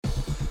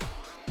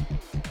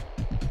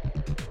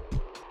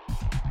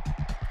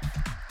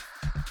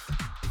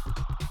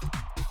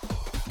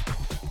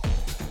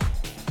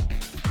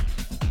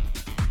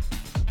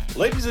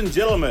Ladies and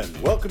gentlemen,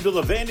 welcome to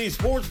the Vandy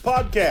Sports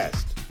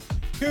Podcast.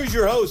 Here's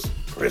your host,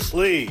 Chris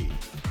Lee.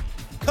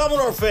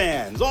 Commodore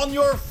fans, on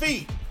your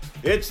feet.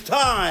 It's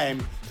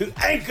time to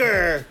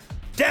anchor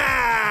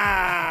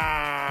down.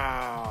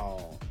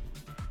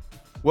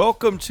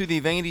 Welcome to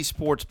the Vandy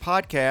Sports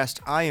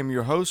Podcast. I am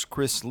your host,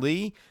 Chris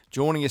Lee.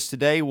 Joining us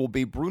today will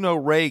be Bruno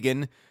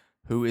Reagan,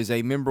 who is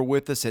a member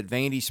with us at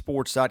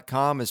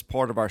VandySports.com as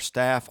part of our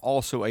staff,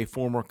 also a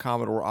former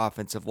Commodore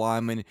offensive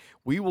lineman.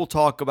 We will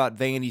talk about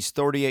Vandy's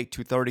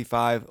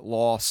 38-35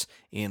 loss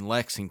in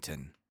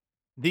Lexington.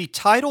 The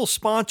title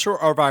sponsor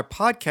of our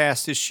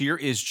podcast this year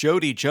is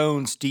Jody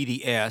Jones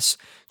DDS,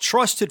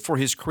 trusted for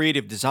his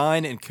creative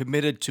design and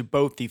committed to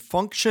both the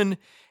function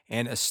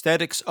and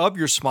aesthetics of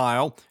your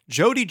smile.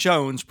 Jody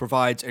Jones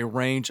provides a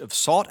range of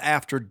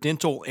sought-after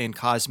dental and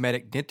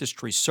cosmetic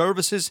dentistry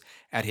services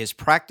at his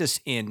practice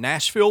in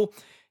Nashville.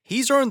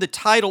 He's earned the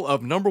title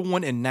of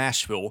 #1 in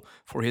Nashville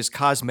for his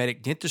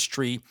cosmetic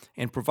dentistry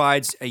and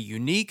provides a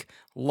unique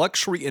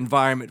luxury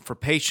environment for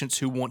patients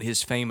who want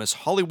his famous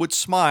Hollywood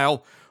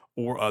smile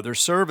or other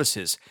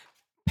services.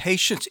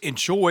 Patients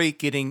enjoy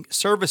getting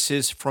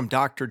services from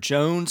Dr.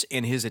 Jones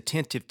and his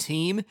attentive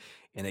team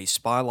in a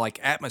spa-like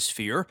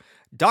atmosphere.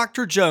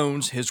 Dr.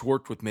 Jones has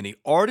worked with many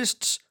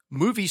artists,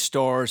 movie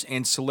stars,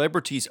 and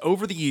celebrities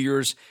over the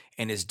years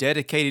and is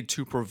dedicated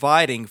to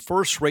providing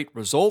first-rate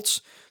results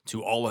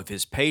to all of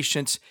his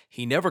patients.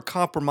 He never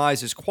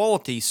compromises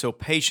quality, so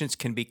patients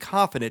can be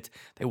confident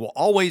they will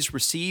always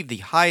receive the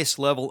highest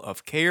level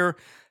of care.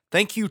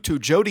 Thank you to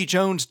Jody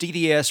Jones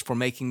DDS for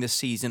making this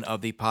season of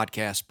the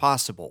podcast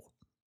possible.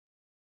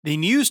 The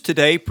news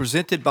today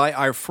presented by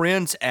our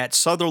friends at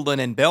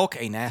Sutherland & Belk,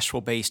 a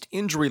Nashville-based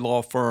injury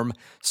law firm.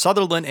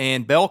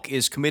 Sutherland & Belk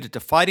is committed to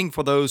fighting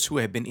for those who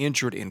have been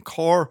injured in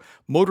car,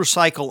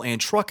 motorcycle,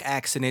 and truck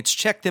accidents.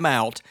 Check them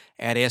out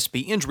at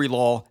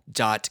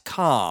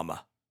sbinjurylaw.com.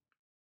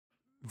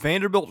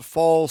 Vanderbilt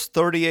falls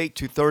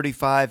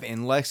 38-35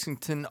 in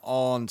Lexington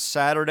on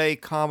Saturday.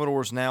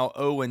 Commodores now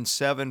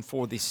 0-7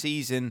 for the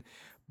season.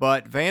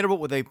 But Vanderbilt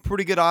with a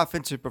pretty good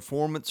offensive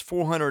performance,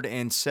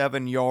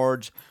 407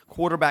 yards.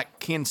 Quarterback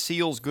Ken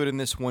Seals good in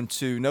this one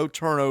too. No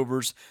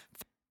turnovers.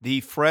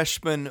 The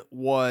freshman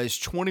was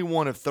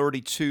 21 of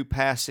 32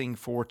 passing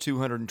for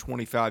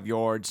 225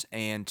 yards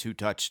and 2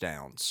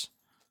 touchdowns.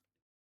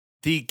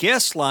 The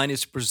guest line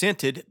is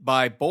presented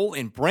by Boll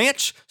 &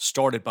 Branch,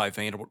 started by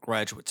Vanderbilt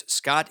graduates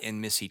Scott and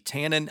Missy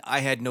Tannen. I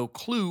had no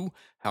clue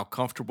how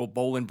comfortable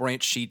Boll &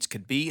 Branch sheets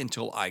could be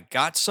until I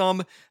got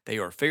some. They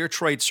are fair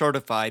trade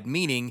certified,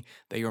 meaning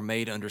they are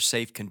made under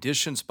safe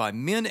conditions by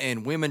men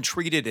and women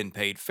treated and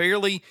paid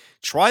fairly.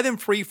 Try them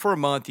free for a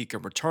month. You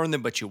can return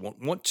them, but you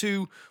won't want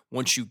to.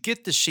 Once you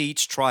get the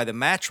sheets, try the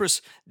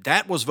mattress.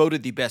 That was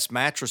voted the best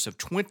mattress of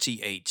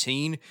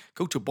 2018.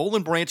 Go to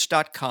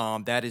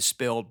bollandbranch.com. That is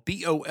spelled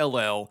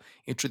BOLL.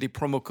 Enter the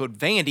promo code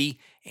Vandy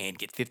and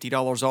get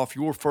 $50 off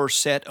your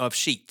first set of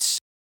sheets.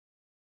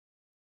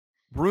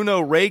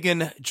 Bruno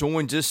Reagan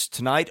joins us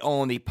tonight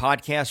on the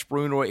podcast.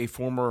 Bruno, a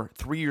former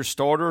 3-year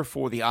starter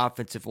for the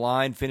offensive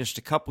line, finished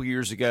a couple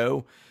years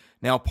ago,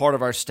 now part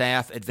of our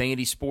staff at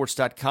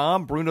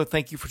VandySports.com. Bruno,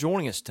 thank you for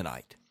joining us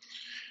tonight.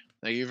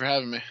 Thank you for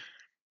having me.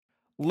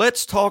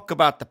 Let's talk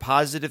about the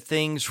positive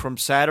things from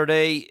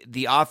Saturday.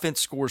 The offense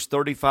scores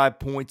 35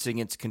 points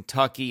against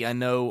Kentucky. I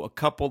know a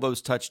couple of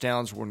those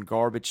touchdowns were in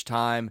garbage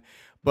time,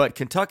 but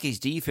Kentucky's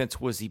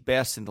defense was the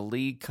best in the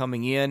league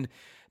coming in.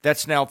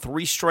 That's now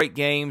 3 straight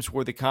games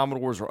where the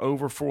Commodores are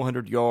over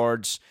 400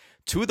 yards.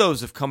 2 of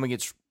those have come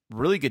against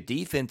really good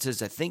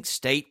defenses. I think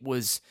State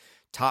was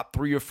top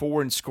 3 or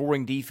 4 in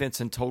scoring defense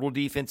and total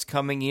defense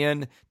coming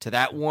in to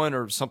that one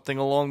or something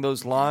along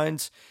those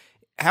lines.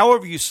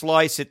 However you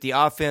slice it, the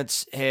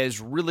offense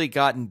has really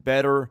gotten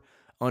better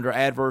under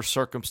adverse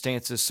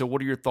circumstances. So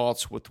what are your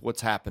thoughts with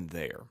what's happened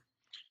there?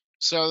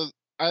 So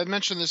I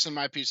mentioned this in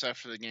my piece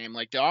after the game.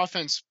 Like the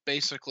offense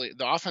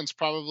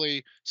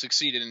probably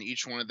succeeded in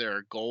each one of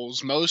their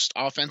goals. Most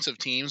offensive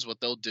teams, what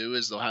they'll do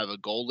is they'll have a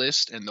goal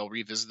list and they'll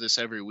revisit this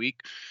every week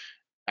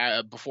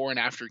before and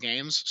after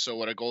games. So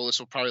what a goal list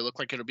will probably look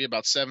like, it'll be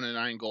about 7 to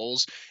 9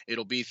 goals.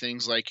 It'll be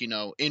things like,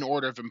 in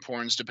order of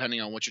importance,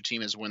 depending on what your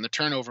team is, win the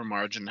turnover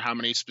margin, how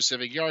many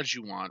specific yards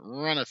you want,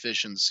 run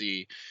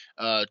efficiency,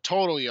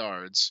 total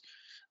yards,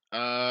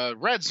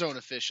 red zone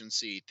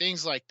efficiency,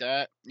 things like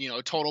that,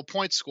 total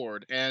points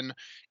scored. And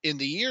in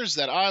the years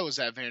that I was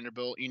at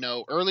Vanderbilt,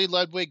 early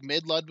Ludwig,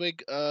 mid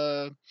Ludwig,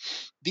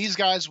 these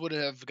guys would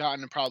have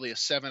gotten probably a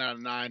 7 out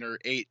of 9 or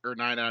 8 or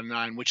 9 out of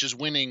 9, which is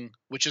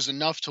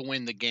enough to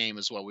win the game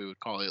is what we would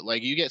call it.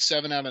 Like you get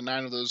 7 out of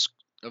 9 of those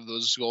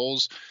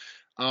goals,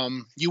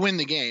 you win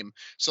the game.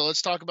 So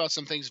let's talk about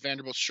some things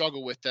Vanderbilt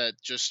struggled with that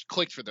just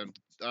clicked for them.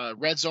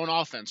 Red zone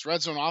offense.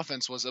 Red zone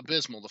offense was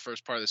abysmal the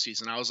first part of the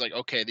season. I was like,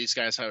 okay, these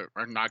guys are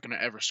not going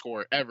to ever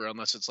score ever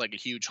unless it's like a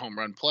huge home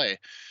run play.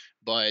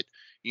 But,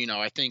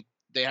 I think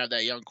they have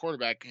that young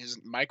quarterback. Is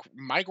Mike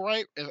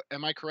Wright?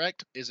 Am I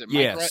correct? Is it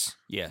Mike Wright?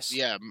 Yes.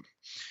 Yeah.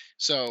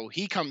 So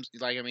he comes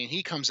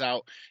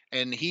out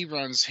and he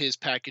runs his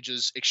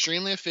packages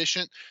extremely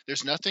efficient.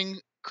 There's nothing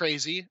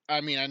crazy.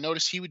 I mean, I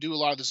noticed he would do a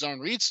lot of the zone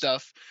read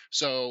stuff.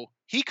 So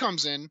he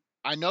comes in.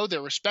 I know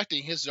they're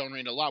respecting his zone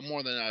read a lot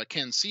more than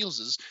Ken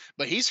Seals's,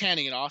 but he's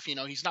handing it off.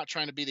 He's not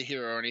trying to be the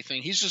hero or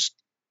anything. He's just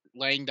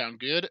laying down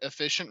good,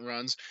 efficient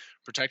runs,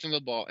 protecting the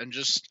ball, and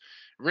just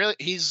really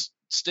he's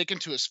sticking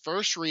to his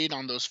first read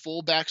on those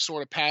fullback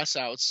sort of pass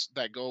outs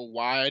that go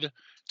wide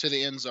to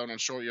the end zone on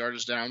short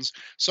yardage downs.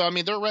 So I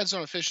mean, their red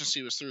zone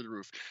efficiency was through the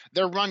roof.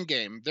 Their run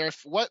game, their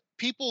what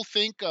people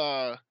think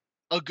a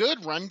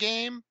good run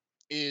game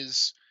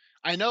is.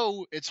 I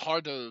know it's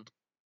hard to,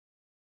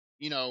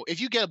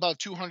 if you get above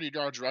 200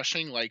 yards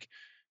rushing, like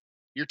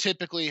you're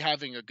typically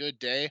having a good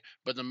day.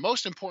 But the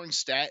most important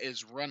stat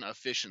is run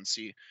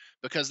efficiency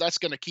because that's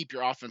going to keep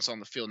your offense on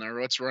the field. Now,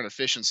 what's run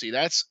efficiency?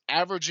 That's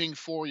averaging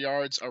 4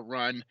 yards a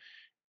run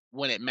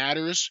when it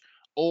matters,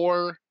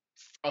 or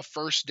a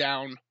first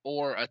down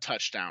or a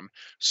touchdown.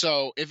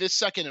 So if it's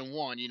 2nd and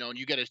 1, and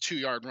you get a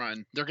 2-yard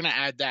run, they're going to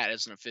add that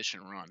as an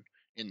efficient run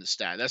in the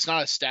stat. That's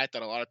not a stat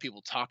that a lot of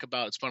people talk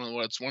about. It's one of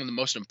the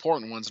most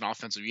important ones an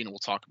offensive unit will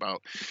talk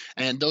about.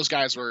 And those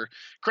guys were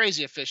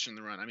crazy efficient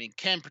in the run. I mean,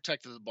 Cam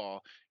protected the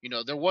ball.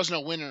 There was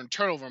no winner in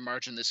turnover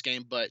margin this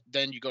game, but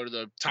then you go to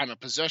the time of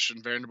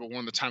possession, variable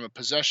one, the time of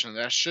possession.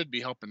 That should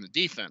be helping the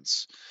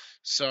defense.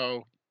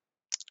 So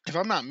if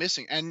I'm not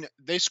missing, and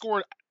they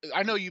scored,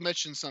 I know you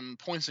mentioned some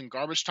points in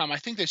garbage time. I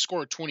think they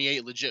scored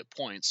 28 legit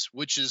points,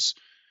 which is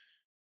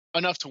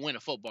enough to win a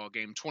football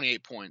game.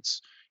 28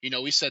 points.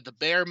 We said the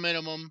bare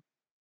minimum,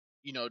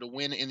 to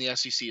win in the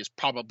SEC is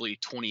probably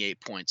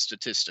 28 points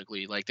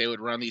statistically. Like they would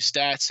run these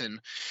stats, and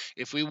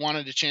if we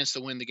wanted a chance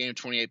to win the game,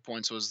 28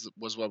 points was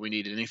what we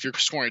needed. And if you're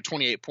scoring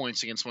 28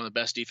 points against one of the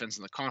best defenses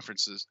in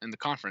the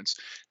conference,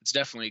 it's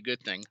definitely a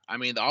good thing. I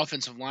mean, the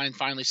offensive line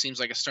finally seems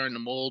like it's starting to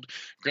mold.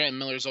 Grant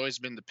Miller's always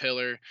been the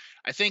pillar.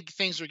 I think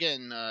things are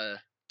getting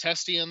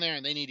testy in there,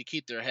 and they need to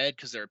keep their head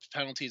because there are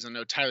penalties. I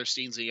know Tyler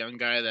Steen's a young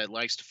guy that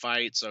likes to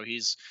fight, so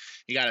he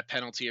got a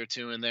penalty or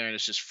two in there, and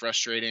it's just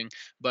frustrating.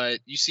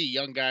 But you see a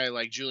young guy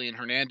like Julian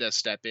Hernandez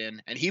step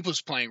in, and he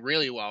was playing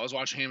really well. I was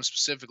watching him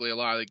specifically a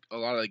lot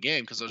of the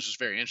game because I was just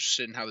very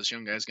interested in how this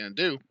young guy's going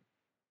to do.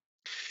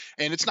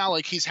 And it's not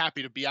like he's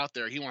happy to be out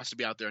there. He wants to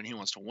be out there and he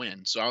wants to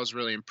win. So I was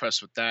really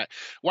impressed with that.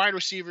 Wide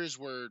receivers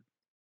were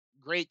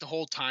great the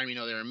whole time.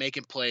 They were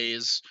making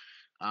plays.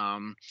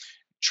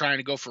 Trying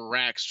to go for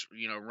racks,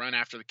 run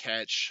after the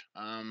catch.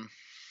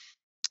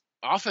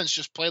 Offense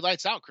just played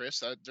lights out,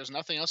 Chris. There's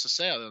nothing else to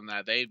say other than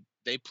that.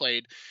 They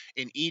played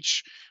in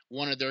each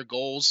one of their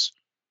goals.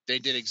 They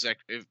did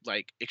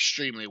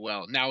extremely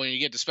well. Now, when you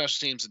get to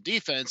special teams and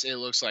defense, it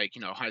looks like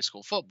high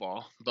school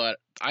football. But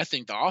I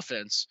think the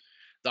offense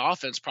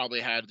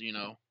probably had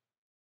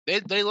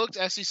they looked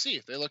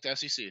SEC. They looked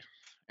SEC,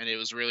 and it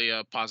was really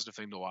a positive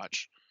thing to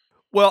watch.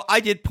 Well,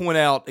 I did point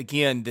out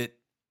again that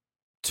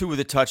 2 of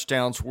the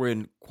touchdowns were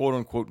in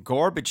quote-unquote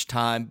garbage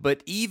time,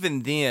 but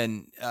even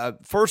then,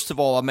 first of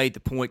all, I made the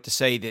point to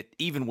say that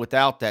even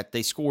without that,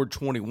 they scored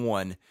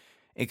 21,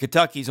 and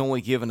Kentucky's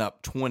only given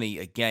up 20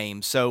 a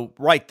game. So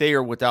right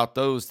there, without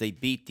those, they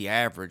beat the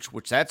average,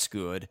 which that's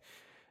good.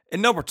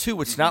 And number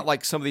 2, it's not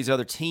like some of these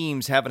other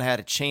teams haven't had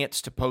a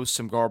chance to post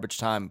some garbage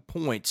time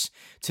points.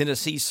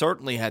 Tennessee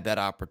certainly had that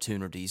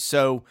opportunity.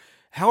 So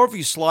however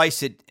you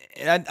slice it,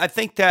 and I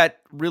think that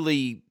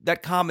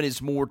comment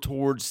is more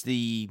towards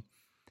the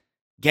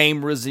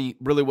game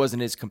really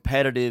wasn't as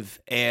competitive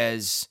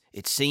as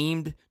it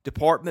seemed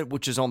department,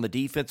 which is on the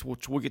defense,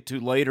 which we'll get to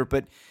later.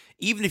 But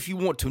even if you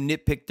want to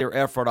nitpick their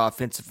effort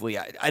offensively,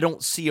 I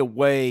don't see a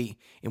way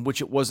in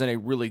which it wasn't a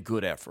really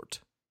good effort.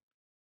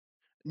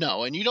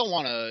 No, and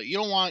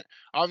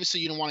obviously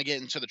you don't want to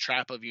get into the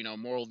trap of,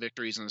 moral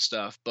victories and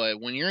stuff. But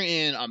when you're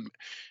in,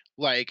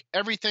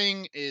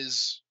 everything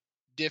is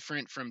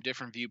different from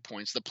different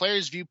viewpoints. The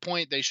player's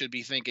viewpoint, they should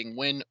be thinking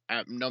win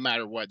no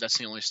matter what. That's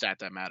the only stat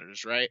that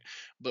matters, right?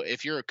 But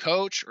if you're a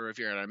coach or if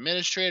you're an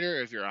administrator,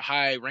 or if you're a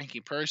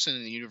high-ranking person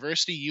in the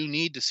university, you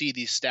need to see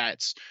these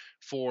stats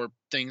for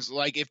things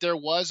like if there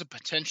was a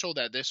potential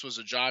that this was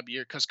a job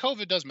year, because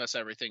COVID does mess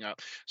everything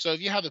up. So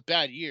if you have a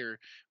bad year,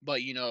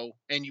 but you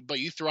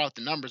throw out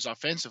the numbers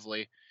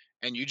offensively,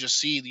 and you just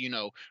see,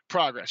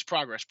 progress,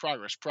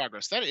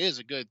 that is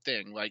a good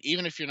thing. Like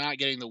even if you're not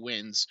getting the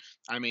wins,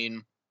 I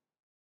mean,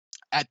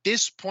 at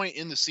this point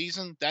in the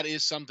season, that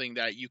is something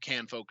that you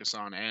can focus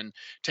on and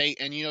take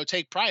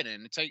pride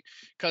in.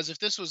 Because if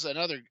this was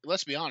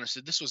let's be honest,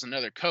 if this was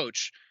another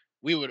coach,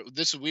 we would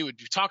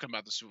be talking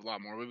about this a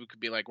lot more. We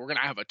could be like, we're going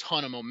to have a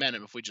ton of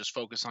momentum if we just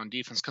focus on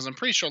defense. Because I'm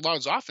pretty sure a lot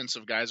of those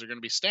offensive guys are going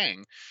to be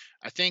staying.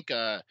 I think,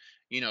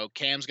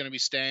 Cam's going to be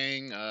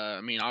staying.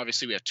 I mean,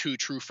 obviously we have 2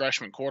 true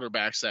freshman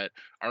quarterbacks that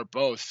are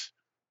both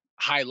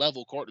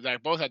high-level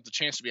that both have the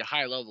chance to be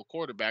high-level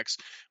quarterbacks.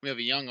 We have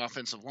a young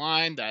offensive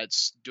line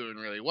that's doing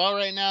really well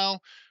right now.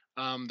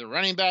 The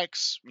running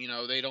backs,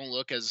 they don't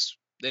look as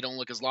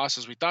lost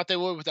as we thought they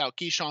would without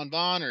Keyshawn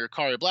Vaughn or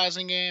Kari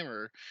Blasingame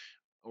or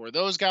or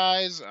those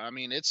guys. I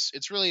mean,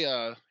 it's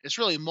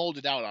really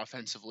molded out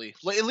offensively.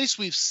 At least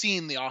we've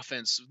seen the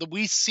offense.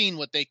 We've seen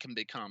what they can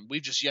become.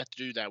 We've just yet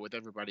to do that with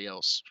everybody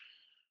else.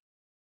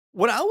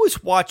 When I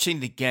was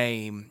watching the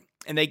game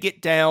and they get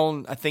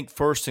down, I think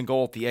first and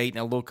goal at the 8, and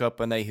I look up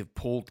and they have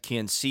pulled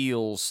Ken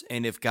Seals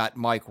and have got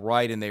Mike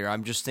Wright in there,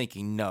 I'm just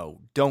thinking,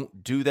 no,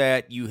 don't do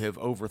that. You have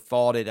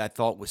overthought it. I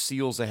thought with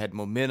Seals they had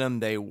momentum.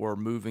 They were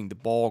moving the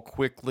ball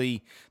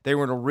quickly. They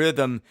were in a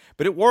rhythm,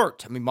 but it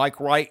worked. I mean, Mike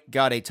Wright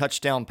got a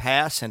touchdown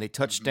pass and a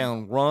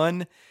touchdown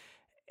run.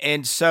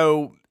 And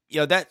so,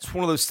 that's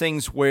one of those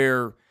things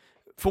where,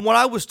 from what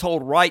I was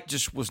told, Wright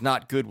just was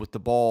not good with the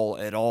ball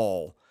at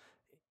all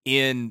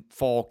in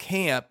fall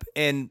camp.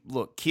 And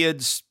look,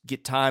 kids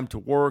get time to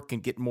work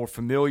and get more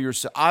familiar.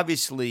 So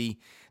obviously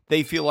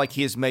they feel like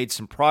he has made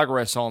some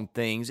progress on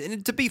things.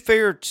 And to be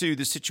fair to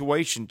the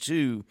situation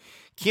too,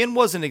 Ken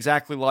wasn't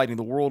exactly lighting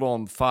the world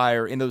on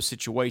fire in those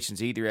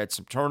situations either. He had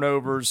some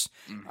turnovers,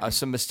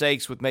 some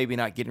mistakes with maybe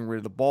not getting rid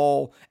of the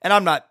ball. And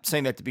I'm not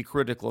saying that to be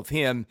critical of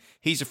him.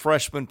 He's a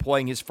freshman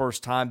playing his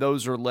first time.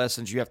 Those are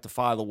lessons you have to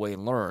file away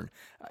and learn.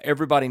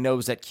 Everybody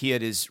knows that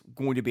kid is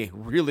going to be a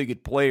really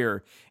good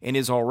player and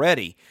is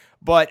already.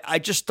 But I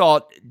just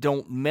thought,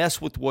 don't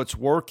mess with what's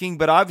working.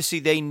 But obviously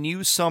they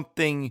knew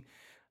something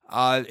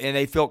and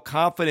they felt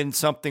confident in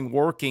something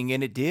working,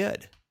 and it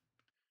did.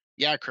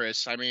 Yeah,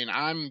 Chris. I mean,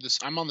 I'm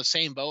on the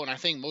same boat, and I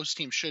think most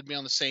teams should be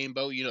on the same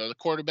boat. The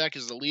quarterback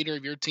is the leader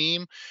of your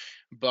team,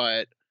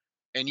 but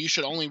and you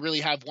should only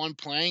really have one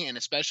playing, and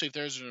especially if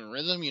there's a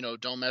rhythm,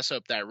 don't mess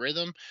up that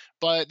rhythm.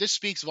 But this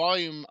speaks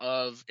volume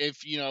of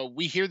if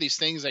we hear these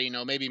things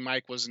that maybe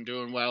Mike wasn't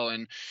doing well,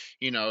 and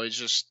it's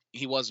just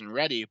he wasn't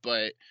ready.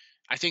 But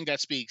I think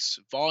that speaks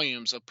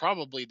volumes of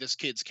probably this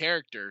kid's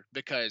character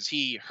because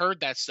he heard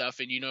that stuff,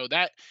 and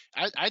that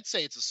I'd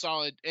say it's a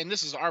solid, and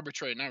this is an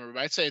arbitrary number, but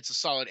I'd say it's a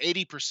solid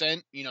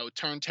 80%.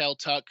 Turn, tail,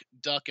 tuck,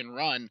 duck, and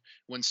run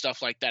when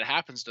stuff like that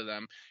happens to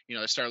them.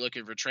 They start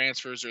looking for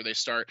transfers, or they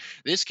start.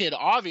 This kid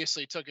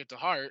obviously took it to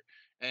heart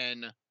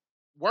and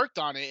worked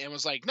on it and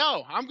was like,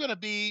 no, I'm going to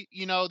be,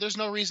 there's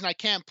no reason I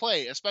can't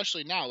play,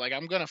 especially now. Like,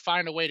 I'm going to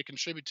find a way to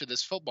contribute to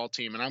this football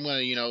team, and I'm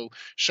going to,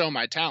 show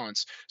my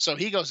talents. So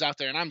he goes out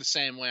there, and I'm the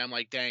same way. I'm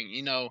like, dang,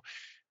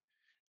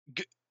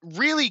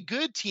 really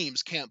good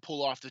teams can't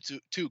pull off the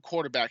two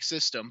quarterback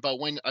system, but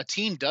when a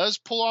team does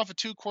pull off a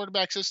 2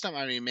 quarterback system,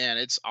 I mean, man,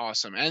 it's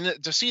awesome.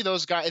 And to see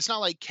those guys, it's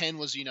not like Ken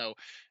was,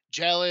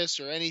 jealous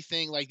or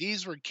anything. Like,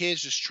 these were kids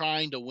just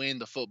trying to win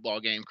the football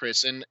game,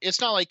 Chris. And it's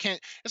not like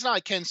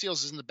Ken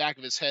Seals is in the back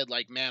of his head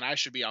like, man, I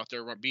should be out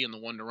there being the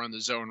one to run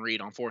the zone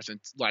read on 4th and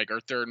or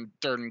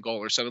third and goal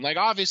or something. Like,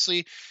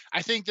 obviously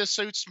I think this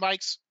suits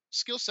Mike's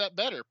skill set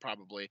better.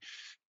 Probably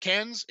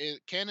Ken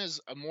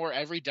is a more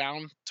every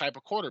down type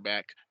of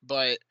quarterback,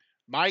 but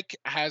Mike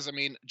has, I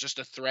mean, just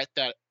a threat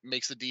that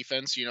makes the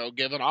defense,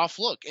 give an off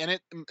look, and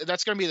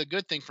that's going to be the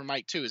good thing for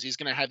Mike too. Is he's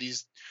going to have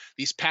these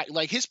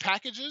like his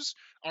packages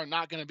are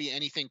not going to be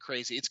anything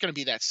crazy. It's going to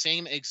be that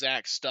same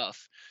exact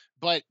stuff,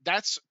 but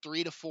that's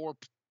 3 to 4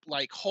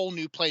 like whole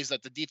new plays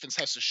that the defense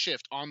has to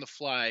shift on the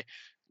fly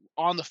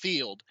on the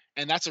field,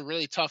 and that's a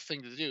really tough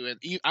thing to do. And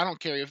I don't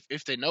care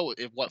if they know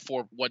what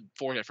 4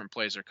 different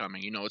plays are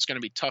coming. It's going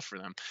to be tough for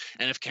them.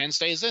 And if Ken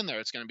stays in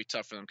there, it's going to be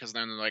tough for them because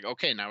then they're like,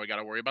 okay, now we got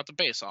to worry about the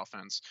base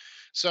offense.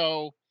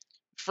 So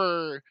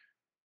for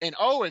an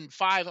 0-5,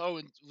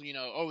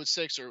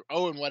 0-6, or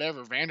 0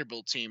 whatever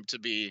Vanderbilt team to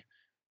be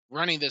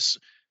running this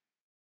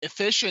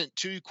efficient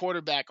 2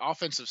 quarterback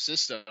offensive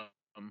system,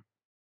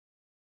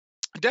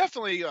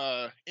 definitely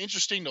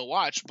interesting to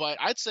watch. But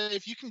I'd say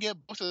if you can get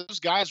both of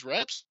those guys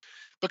reps,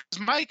 because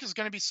Mike is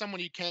going to be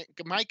someone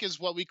Mike is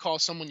what we call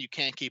someone you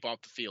can't keep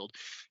off the field.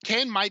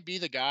 Ken might be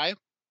the guy.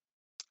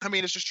 I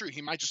mean, it's just true.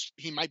 He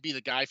might be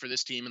the guy for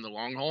this team in the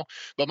long haul,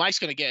 but Mike's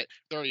going to get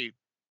 30,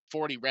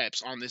 40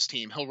 reps on this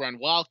team. He'll run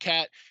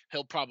Wildcat.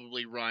 He'll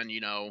probably run,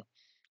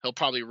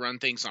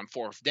 things on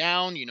 4th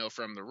down,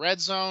 from the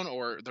red zone,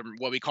 or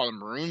what we call the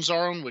maroon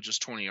zone, which is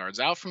 20 yards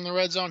out from the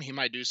red zone. He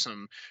might do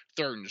some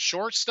 3rd and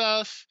short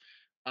stuff.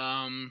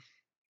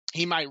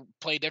 He might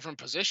play different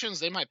positions.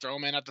 They might throw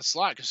him in at the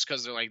slot just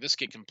because they're like, this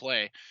kid can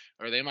play,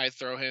 or they might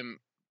throw him.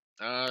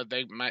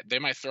 They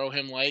might throw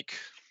him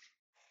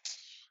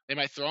they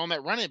might throw him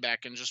at running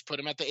back and just put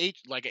him at the H,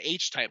 like an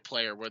H type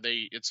player where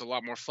it's a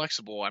lot more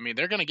flexible. I mean,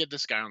 they're going to get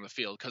this guy on the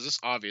field because it's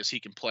obvious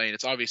he can play, and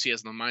it's obvious he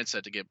has the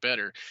mindset to get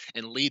better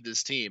and lead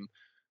this team.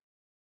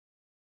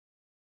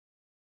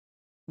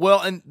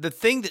 Well, and the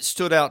thing that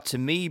stood out to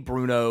me,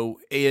 Bruno,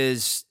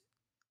 is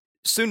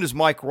as soon as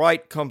Mike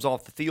Wright comes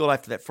off the field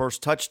after that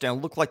first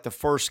touchdown, looked like the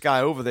first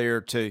guy over there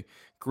to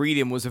greet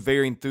him was a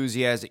very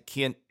enthusiastic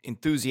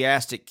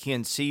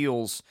Ken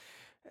Seals.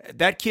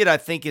 That kid, I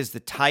think, is the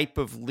type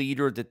of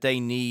leader that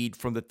they need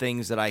from the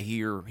things that I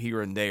hear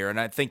here and there. And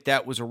I think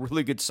that was a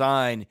really good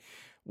sign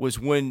was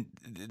when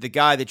the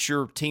guy that's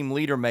your team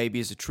leader maybe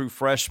is a true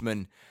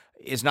freshman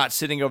is not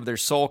sitting over there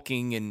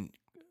sulking and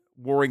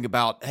worrying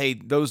about, hey,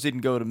 those didn't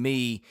go to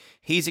me.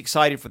 He's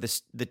excited for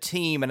the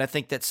team, and I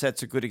think that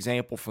sets a good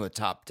example from the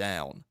top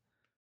down.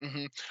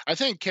 I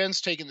think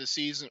Ken's taking the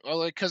season, well,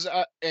 like, cause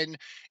and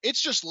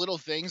it's just little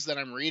things that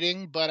I'm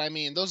reading, but I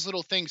mean, those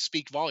little things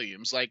speak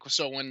volumes. Like,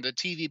 so when the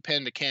TV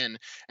pen to Ken,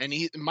 and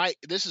Mike,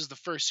 this is the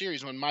first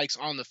series when Mike's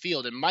on the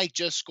field, and Mike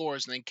just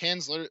scores, and then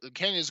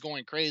Ken is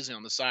going crazy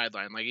on the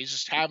sideline, like he's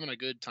just having a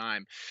good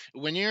time.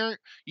 When you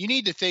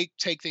need to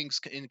take things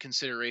in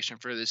consideration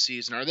for this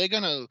season. Are they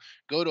gonna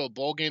go to a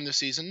bowl game this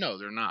season? No,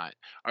 they're not.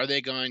 Are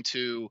they going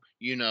to,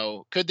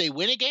 could they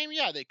win a game?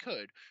 Yeah, they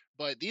could,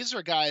 but these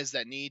are guys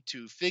that need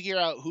to figure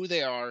out who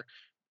they are,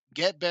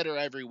 get better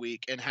every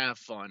week, and have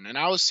fun. And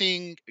I was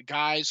seeing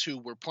guys who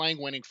were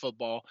playing winning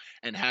football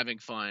and having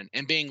fun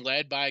and being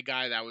led by a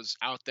guy that was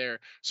out there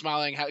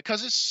smiling,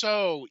 because it's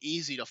so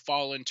easy to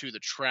fall into the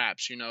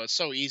traps. It's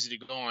so easy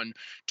to go on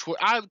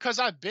Twitter, because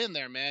I've been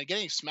there, man,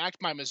 getting smacked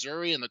by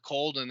Missouri in the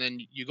cold, and then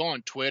you go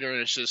on Twitter and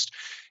it's just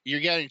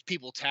you're getting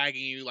people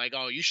tagging you like,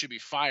 oh, you should be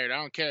fired, I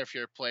don't care if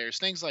you're players,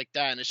 things like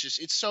that. And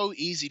it's so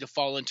easy to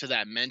fall into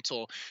that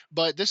mental.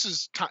 But this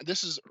is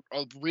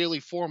a really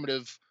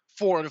formative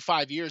 4 to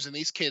 5 years in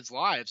these kids'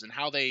 lives, and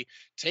how they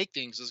take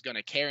things is going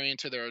to carry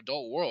into their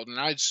adult world. And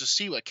I just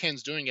see what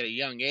Ken's doing at a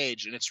young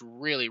age, and it's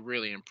really,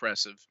 really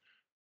impressive.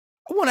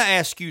 I want to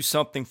ask you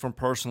something from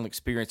personal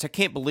experience. I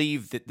can't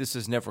believe that this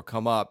has never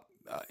come up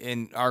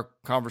in our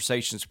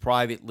conversations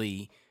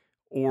privately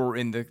or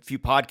in the few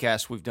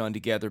podcasts we've done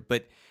together.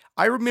 But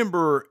I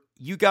remember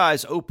you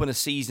guys open a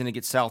season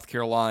against South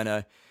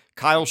Carolina.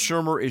 Kyle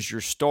Shermer is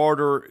your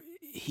starter.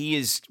 He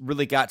has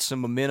really got some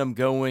momentum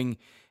going,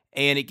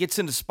 and it gets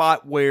in the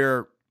spot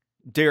where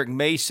Derek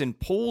Mason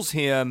pulls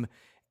him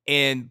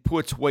and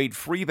puts Wade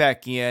Free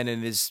back in,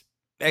 and his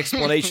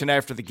explanation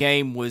after the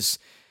game was,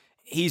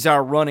 he's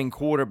our running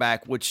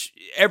quarterback, which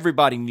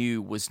everybody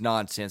knew was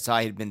nonsense.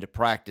 I had been to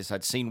practice.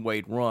 I'd seen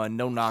Wade run.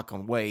 No knock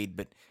on Wade,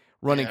 but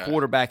running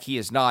quarterback, he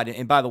is not.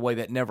 And by the way,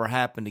 that never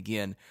happened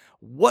again.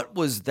 What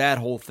was that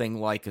whole thing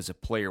like as a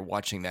player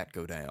watching that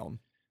go down?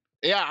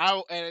 Yeah,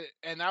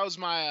 and that was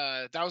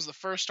that was the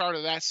first start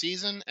of that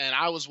season, and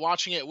I was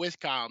watching it with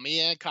Kyle.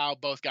 Me and Kyle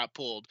both got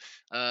pulled.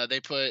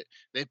 They put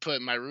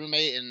my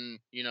roommate and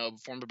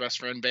former best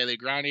friend Bailey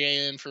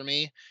Grandier in for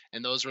me,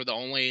 and those are the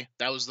only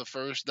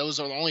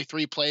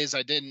 3 plays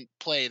I didn't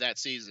play that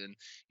season.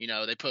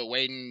 They put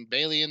Wade and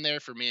Bailey in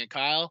there for me and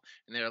Kyle,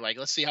 and they were like,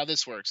 let's see how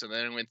this works. And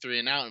then it went 3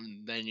 and out,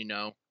 and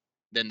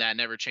then that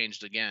never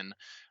changed again.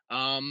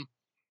 Um,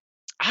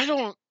 I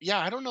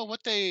don't know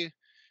what they.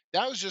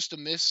 That was just a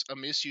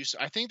misuse.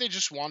 I think they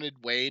just wanted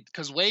Wade,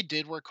 because Wade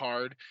did work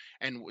hard,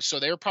 and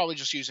so they were probably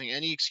just using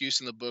any excuse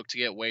in the book to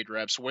get Wade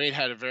reps. Wade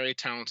had a very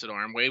talented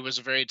arm. Wade was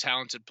a very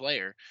talented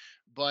player,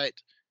 but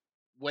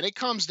when it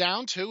comes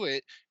down to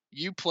it,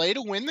 you play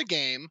to win the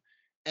game,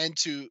 and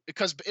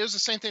because it was the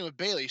same thing with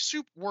Bailey.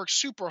 Worked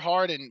super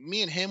hard, and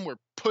me and him were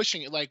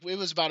pushing it like it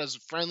was about as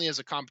friendly as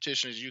a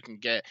competition as you can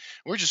get.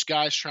 We're just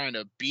guys trying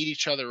to beat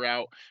each other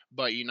out,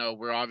 but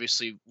we're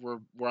obviously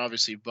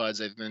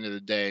buds at the end of the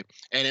day,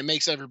 and it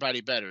makes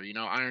everybody better.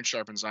 Iron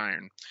sharpens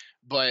iron.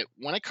 But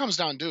when it comes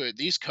down to it,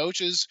 these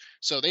coaches,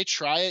 so they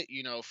try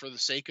it, for the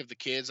sake of the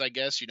kids, I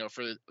guess,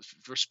 for the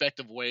respect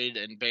of Wade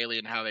and Bailey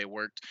and how they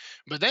worked.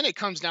 But then it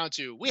comes down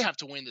to, we have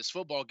to win this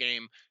football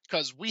game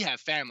because we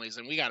have families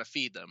and we got to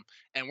feed them,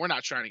 and we're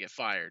not trying to get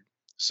fired.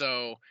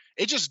 So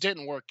it just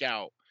didn't work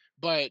out.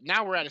 But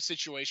now we're at a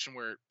situation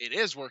where it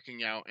is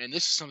working out, and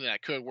this is something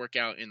that could work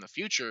out in the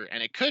future,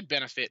 and it could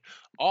benefit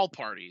all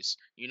parties.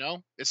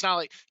 It's not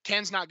like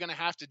Ken's not going to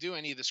have to do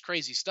any of this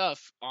crazy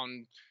stuff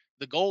on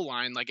the goal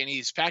line, like any of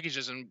these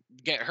packages, and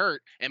get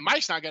hurt. And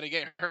Mike's not going to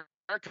get hurt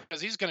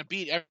because he's going to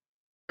beat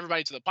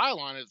everybody to the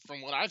pylon,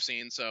 from what I've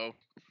seen. So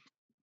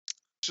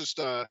just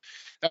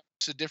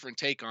that's a different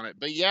take on it.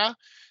 But yeah,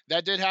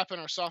 that did happen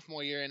our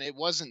sophomore year, and it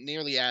wasn't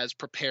nearly as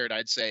prepared,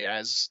 I'd say,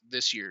 as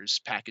this year's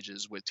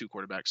packages with 2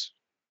 quarterbacks.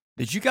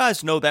 Did you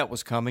guys know that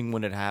was coming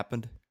when it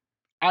happened?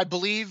 I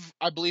believe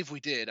we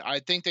did.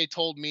 I think they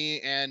told me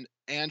and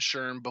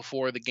Sherm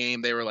before the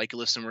game. They were like,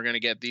 "Listen, we're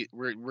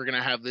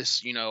gonna have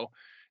this,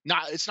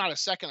 it's not a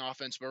second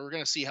offense, but we're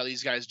going to see how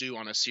these guys do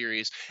on a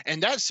series."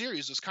 And that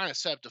series was kind of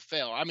set up to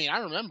fail. I mean, I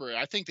remember,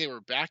 I think they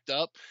were backed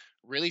up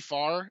really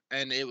far,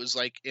 and it was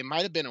like, it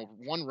might have been a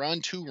 1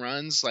 run, 2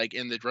 runs, like,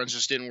 and the runs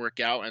just didn't work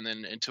out. And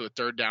then into a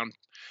third down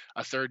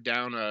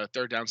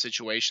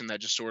situation that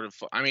just sort of,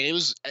 I mean, it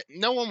was,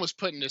 no one was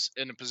put in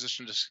a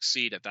position to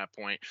succeed at that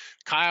point.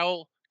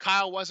 Kyle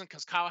wasn't,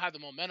 because Kyle had the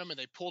momentum and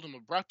they pulled him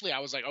abruptly. I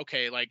was like,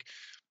 okay, like,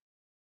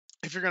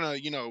 if you're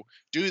going to,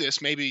 do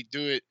this, maybe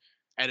do it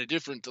at a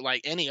different,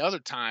 like any other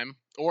time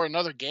or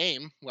another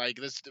game like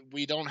this.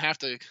 We don't have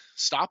to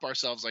stop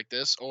ourselves like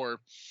this.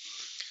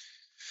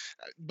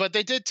 But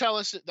they did tell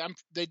us it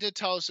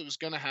was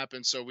going to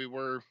happen, so we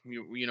were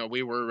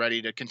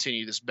ready to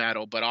continue this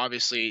battle. But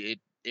obviously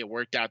it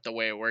worked out the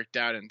way it worked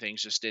out, and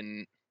things just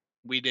didn't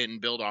we didn't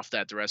build off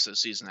that the rest of the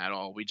season at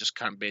all. We just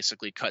kind of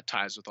basically cut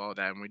ties with all of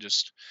that, and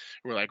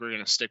we're like, we're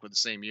going to stick with the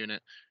same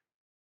unit.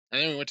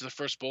 And then we went to the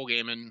first bowl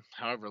game in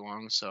however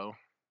long, so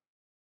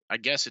I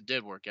guess it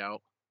did work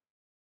out.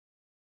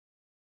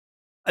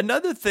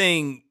 Another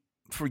thing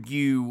for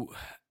you,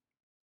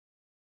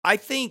 I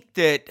think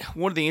that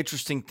one of the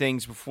interesting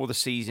things before the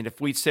season,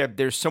 if we said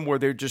there's somewhere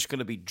they're just going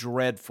to be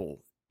dreadful,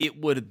 it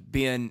would have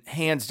been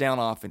hands down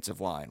offensive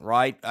line,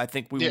 right? I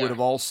think we would Yeah. have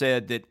all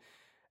said that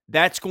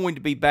that's going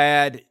to be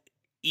bad,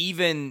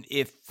 even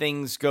if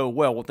things go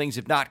well. Well, things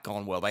have not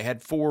gone well. They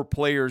had 4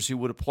 players who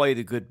would have played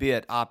a good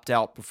bit opt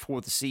out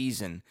before the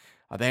season.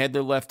 They had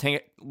their left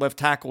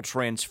tackle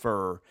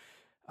transfer.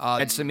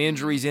 Had some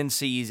injuries in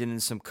season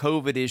and some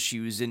COVID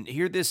issues. And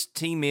here this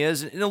team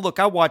is. And look,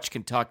 I watched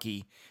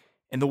Kentucky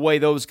and the way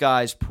those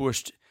guys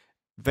pushed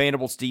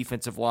Vanderbilt's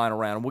defensive line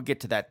around. And we'll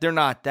get to that. They're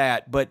not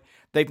that, but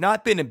they've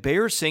not been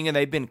embarrassing and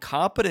they've been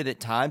competent at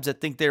times. I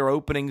think they're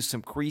opening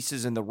some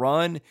creases in the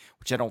run,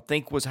 which I don't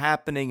think was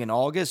happening in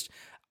August.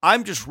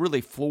 I'm just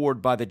really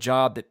floored by the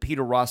job that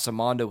Peter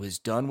Rosamondo has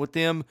done with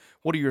them.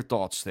 What are your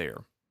thoughts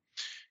there?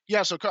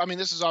 Yeah, so I mean,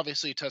 this is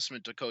obviously a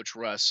testament to Coach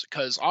Russ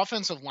because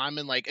offensive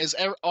linemen, like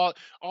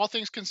all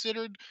things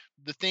considered,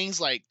 the things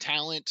like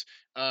talent,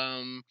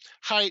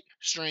 height,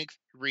 strength,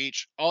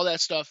 reach, all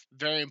that stuff,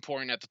 very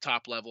important at the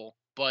top level.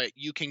 But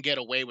you can get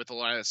away with a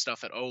lot of that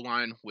stuff at O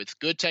line with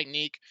good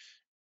technique,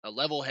 a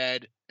level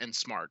head, and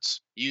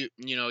smarts. You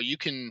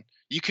can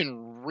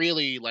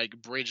really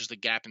like bridge the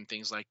gap and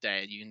things like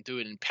that. You can do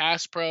it in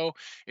pass pro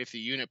if the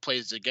unit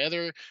plays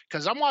together.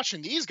 Because I'm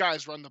watching these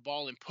guys run the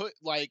ball and put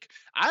like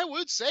I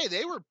would say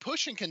they were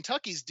pushing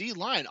Kentucky's D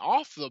line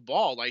off the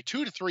ball like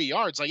 2 to 3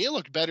 yards. Like it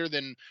looked better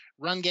than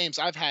run games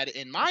I've had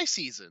in my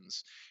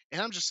seasons.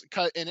 And I'm just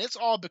cut, and it's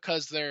all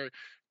because they're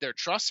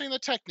trusting the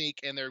technique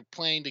and they're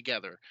playing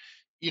together.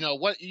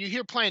 What you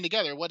hear playing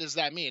together, what does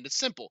that mean? It's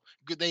simple.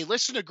 They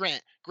listen to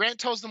Grant. Grant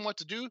tells them what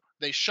to do.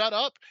 They shut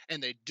up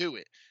and they do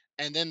it.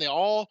 And then they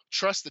all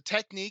trust the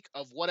technique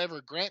of whatever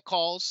Grant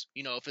calls.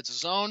 If it's a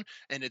zone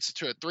and it's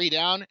to a 3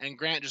 down, and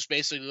Grant just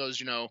basically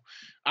goes,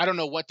 I don't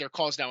know what their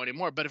calls now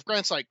anymore. But if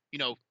Grant's like,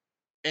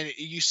 and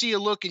you see a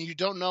look and you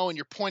don't know and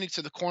you're pointing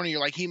to the corner, you're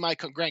like, he might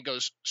come. Grant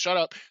goes, shut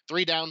up,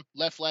 3 down,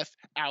 left,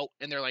 out.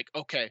 And they're like,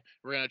 okay,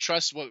 we're going to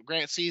trust what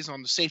Grant sees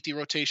on the safety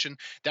rotation.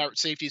 That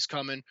safety's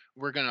coming.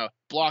 We're going to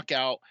block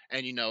out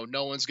and,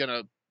 no one's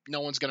going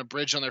to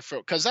bridge on their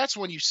foot. Cause that's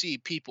when you see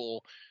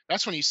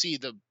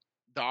the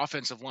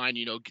offensive line,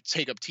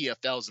 take up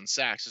TFLs and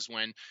sacks is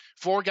when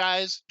 4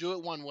 guys do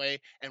it one way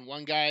and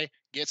one guy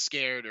gets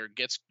scared or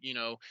gets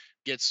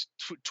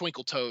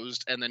twinkle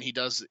toesed and then he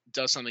does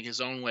something his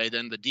own way.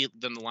 Then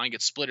the line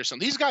gets split or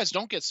something. These guys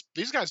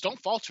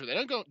don't falter.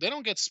 They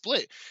don't get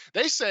split.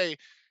 They say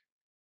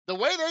the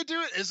way they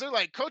do it is they're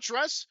like, Coach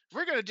Russ,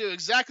 we're going to do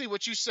exactly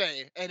what you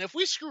say. And if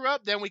we screw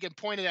up, then we can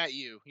point it at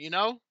you,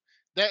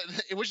 that,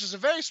 which is a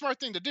very smart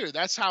thing to do.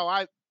 That's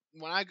how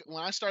when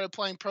I started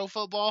playing pro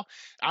football,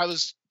 I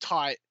was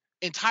taught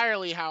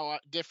entirely how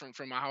different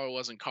from how it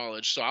was in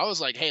college. So I was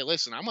like, hey,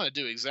 listen, I'm going to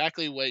do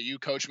exactly what you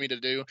coach me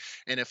to do.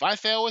 And if I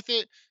fail with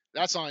it,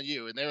 that's on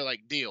you. And they were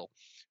like, deal.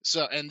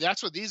 So, and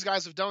that's what these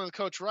guys have done with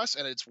Coach Russ,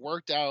 and it's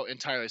worked out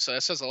entirely. So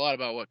that says a lot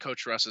about what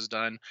Coach Russ has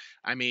done.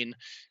 I mean,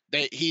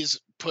 he's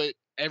put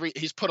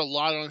a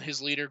lot on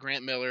his leader,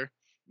 Grant Miller,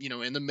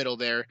 in the middle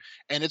there,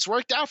 and it's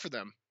worked out for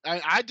them.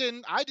 I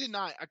did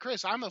not,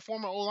 Chris. I'm a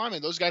former O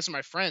lineman. Those guys are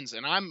my friends,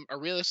 and I'm a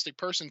realistic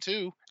person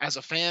too, as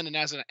a fan and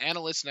as an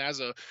analyst and as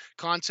a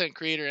content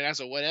creator and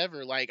as a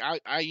whatever. Like I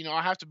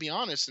have to be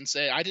honest and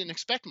say I didn't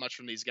expect much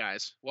from these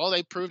guys. Well,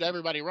 they proved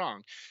everybody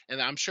wrong,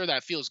 and I'm sure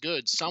that feels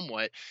good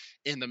somewhat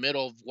in the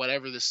middle of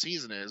whatever this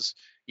season is.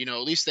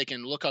 At least they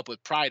can look up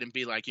with pride and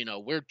be like,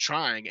 we're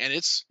trying, and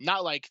it's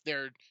not like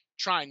they're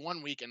trying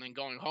one week and then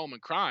going home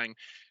and crying.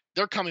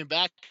 They're coming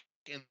back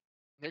and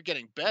they're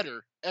getting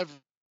better every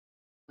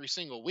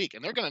single week,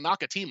 and they're going to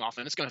knock a team off,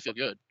 and it's going to feel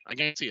good. I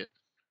guarantee it.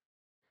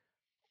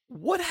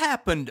 What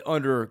happened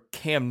under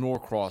Cam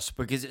Norcross?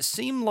 Because it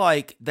seemed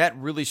like that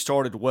really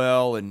started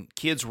well and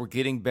kids were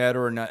getting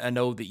better, and I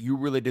know that you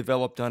really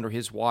developed under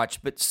his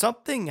watch, but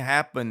something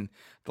happened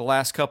the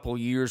last couple of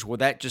years where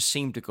that just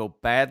seemed to go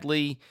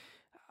badly.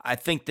 I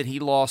think that he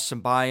lost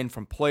some buy-in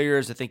from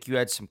players. I think you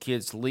had some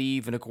kids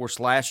leave, and of course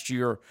last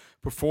year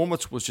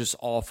performance was just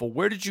awful.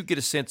 Where did you get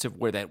a sense of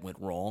where that went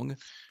wrong?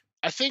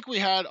 I think we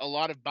had a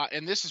lot of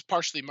and this is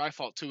partially my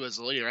fault too as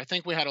a leader. I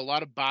think we had a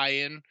lot of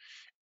buy-in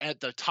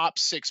at the top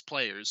 6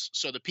 players.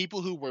 So the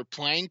people who were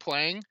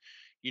playing,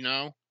 you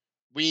know,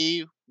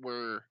 we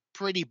were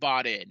pretty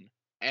bought in,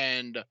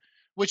 and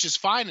which is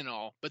fine and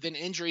all, but then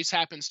injuries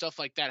happen, stuff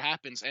like that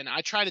happens. And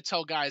I try to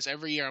tell guys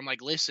every year, I'm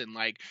like, listen,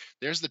 like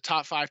there's the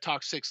top 5,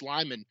 top 6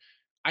 linemen.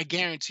 I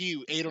guarantee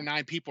you 8 or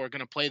 9 people are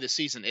going to play this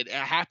season. It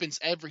happens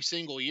every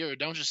single year.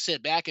 Don't just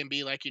sit back and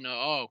be like,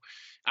 oh,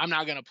 I'm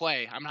not going to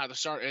play. I'm not the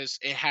starter.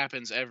 It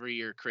happens every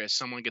year, Chris.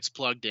 Someone gets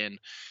plugged in,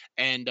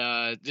 and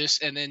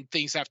and then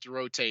things have to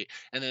rotate,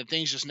 and then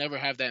things just never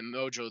have that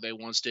mojo they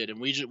once did.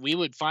 And we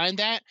would find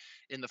that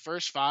in the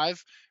first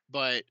 5,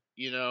 but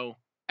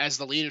as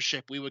the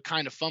leadership, we would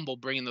kind of fumble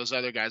bringing those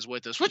other guys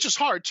with us, which is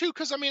hard too.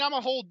 Because I mean,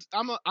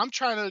 I'm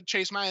trying to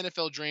chase my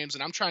NFL dreams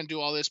and I'm trying to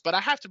do all this, but I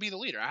have to be the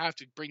leader. I have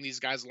to bring these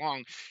guys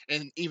along,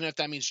 and even if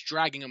that means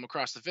dragging them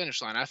across the finish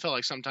line, I felt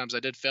like sometimes I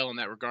did fail in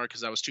that regard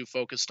because I was too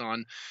focused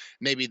on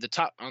maybe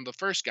the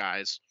first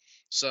guys.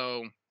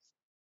 So,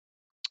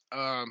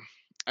 I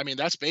mean,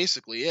 that's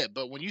basically it.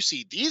 But when you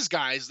see these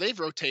guys, they've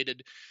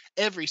rotated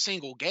every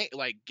single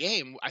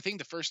game. I think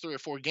the first 3 or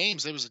 4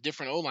 games, there was a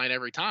different O line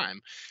every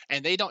time,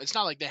 and they don't. It's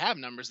not like they have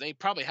numbers. They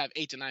probably have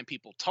 8 to 9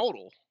 people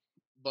total,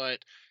 but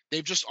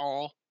they've just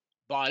all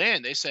bought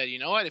in. They said, you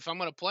know what? If I'm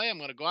going to play, I'm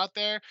going to go out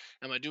there.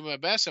 I'm going to do my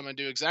best. I'm going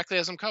to do exactly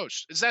as I'm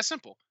coached. It's that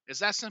simple. It's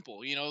that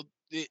simple.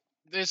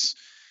 This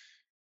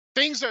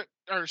things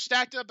are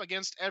stacked up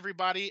against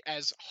everybody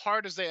as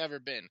hard as they ever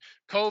been.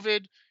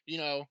 COVID,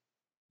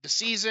 the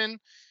season,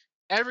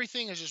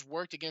 everything has just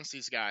worked against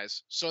these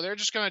guys. So they're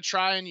just going to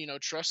try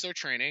and, trust their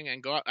training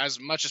and go out. As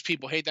much as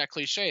people hate that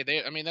cliche,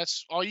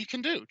 that's all you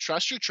can do.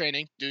 Trust your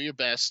training, do your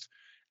best.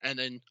 And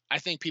then I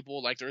think people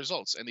will like the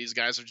results. And these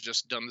guys have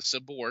just done the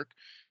simple work,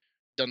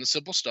 done the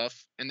simple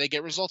stuff, and they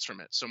get results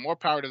from it. So more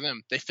power to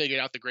them. They figured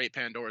out the great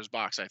Pandora's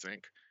box, I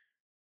think.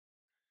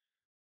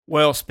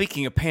 Well,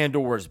 speaking of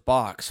Pandora's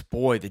box,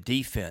 boy, the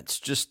defense,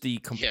 just the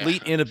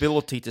complete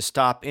inability to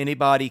stop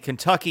anybody.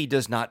 Kentucky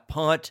does not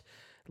punt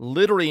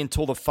literally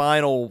until the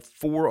final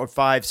 4 or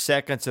 5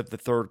 seconds of the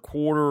third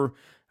quarter.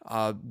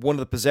 One of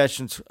the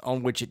possessions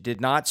on which it did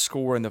not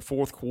score in the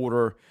fourth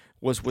quarter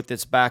was with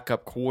its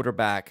backup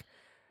quarterback.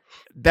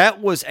 That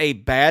was a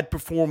bad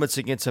performance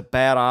against a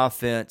bad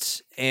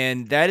offense,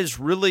 and that is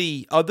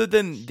really, other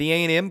than the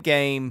A&M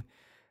game,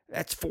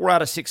 that's 4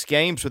 out of 6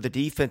 games where the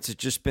defense has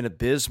just been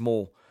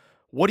abysmal.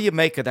 What do you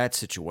make of that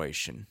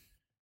situation?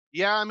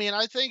 Yeah, I mean,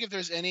 I think if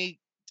there's any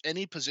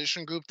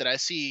position group that I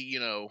see,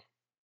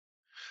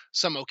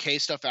 some okay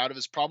stuff out of,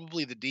 is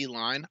probably the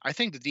D-line. I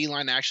think the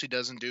D-line actually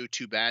doesn't do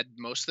too bad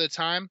most of the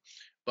time,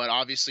 but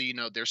obviously,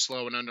 they're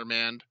slow and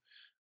undermanned.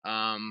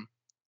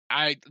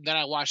 I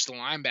watch the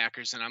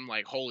linebackers and I'm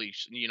like,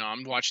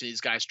 I'm watching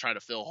these guys try to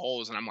fill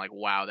holes and I'm like,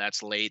 wow,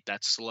 that's late,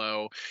 that's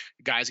slow.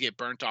 Guys get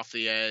burnt off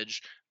the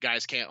edge.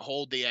 Guys can't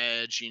hold the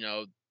edge.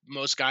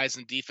 Most guys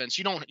in defense,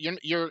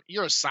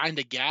 you're assigned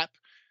a gap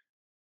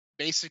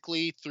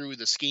basically through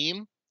the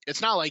scheme.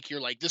 It's not like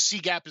you're like, the C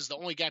gap is the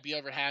only gap you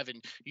ever have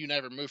and you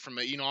never move from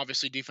it.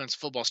 Obviously defensive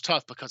football is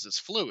tough because it's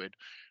fluid,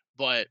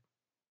 but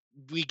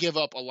we give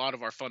up a lot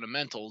of our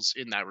fundamentals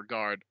in that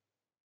regard.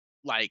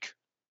 Like,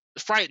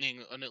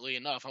 frighteningly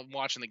enough, I'm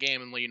watching the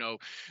game and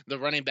the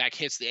running back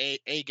hits the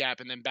A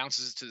gap and then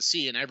bounces it to the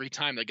C, and every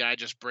time the guy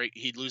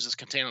he loses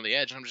contain on the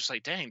edge. And I'm just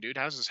like, dang, dude,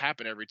 how does this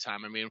happen every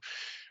time? I mean,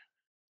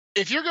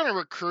 if you're going to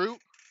recruit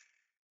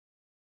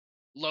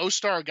low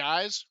star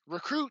guys,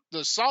 recruit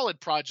the solid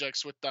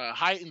projects with the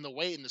height and the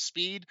weight and the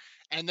speed.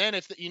 And then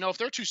if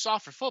they're too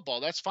soft for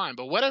football, that's fine.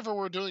 But whatever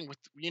we're doing with,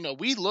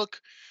 we look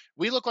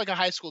like a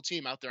high school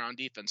team out there on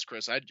defense,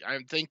 Chris. I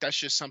think that's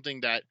just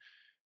something that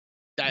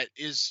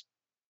is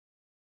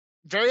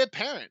very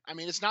apparent. I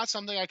mean, it's not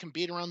something I can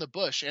beat around the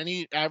bush.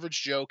 Any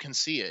average Joe can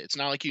see it. It's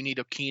not like you need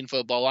a keen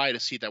football eye to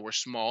see that we're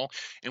small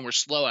and we're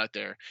slow out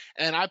there.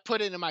 And I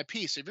put it in my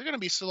piece. If you're going to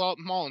be small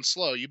and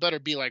slow, you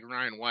better be like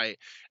Ryan White.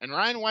 And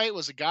Ryan White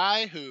was a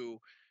guy who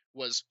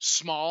was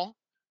small.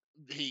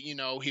 He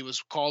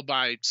was called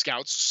by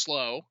scouts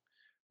slow,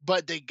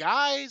 but the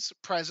guy's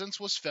presence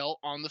was felt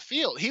on the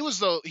field. He was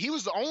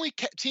the only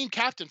team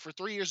captain for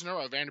 3 years in a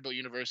row at Vanderbilt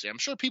University. I'm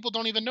sure people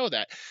don't even know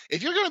that.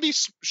 If you're going to be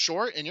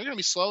short and you're going to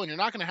be slow and you're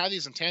not going to have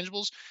these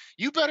intangibles,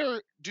 you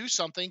better do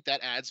something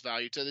that adds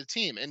value to the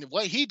team. And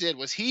what he did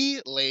was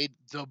he laid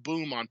the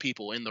boom on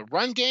people. In the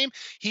run game,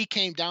 he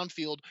came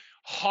downfield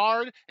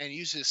hard and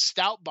used his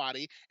stout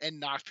body and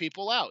knocked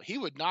people out. He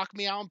would knock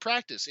me out in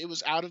practice. It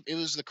was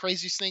the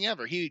craziest thing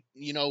ever. He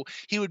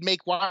would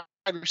make wide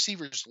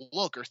receivers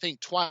look or think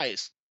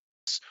twice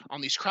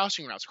on these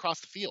crossing routes across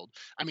the field.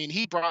 I mean,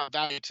 he brought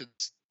value to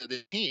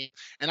the team,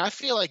 and I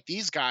feel like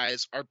these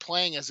guys are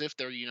playing as if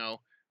they're,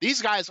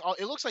 these guys.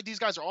 It looks like these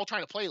guys are all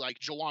trying to play like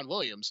Jawan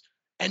Williams,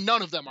 and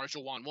none of them are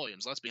Jawan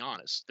Williams. Let's be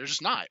honest; they're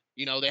just not.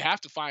 They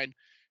have to find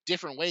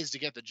different ways to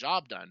get the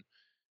job done,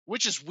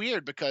 which is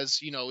weird because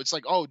it's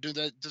like, oh, do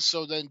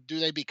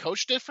they be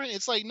coached different?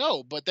 It's like,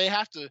 no, but they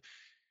have to.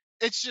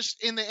 It's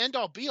just, in the end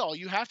all be all,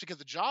 you have to get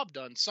the job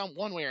done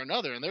one way or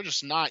another, and they're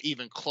just not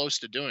even close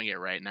to doing it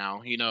right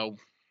now.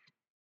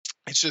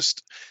 It's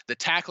just the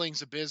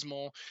tackling's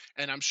abysmal,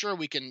 and I'm sure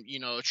we can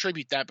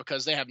attribute that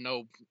because they have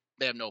no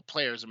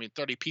players. I mean,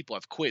 30 people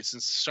have quit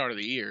since the start of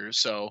the year,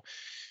 so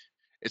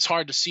it's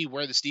hard to see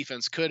where this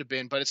defense could have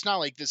been. But it's not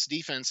like this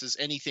defense is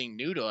anything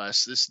new to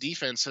us. This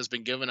defense has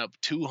been giving up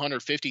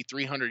 250,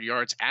 300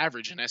 yards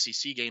average in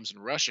SEC games in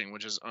rushing,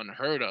 which is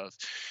unheard of.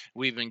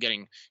 We've been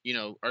getting,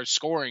 our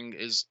scoring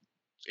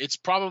it's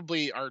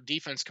probably, our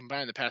defense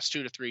combined the past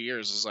 2 to 3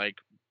 years is like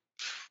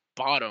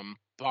bottom.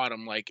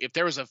 Like, if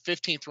there was a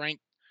 15th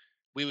rank,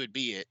 we would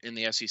be it in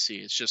the SEC.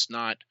 It's just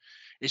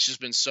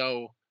been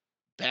so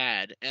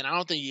bad. And I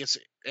don't think it's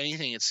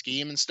anything in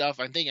scheme and stuff.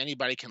 I think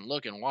anybody can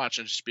look and watch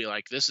and just be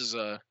like, this is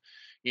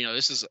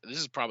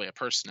probably a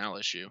personnel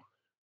issue.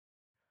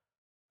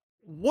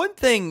 One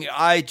thing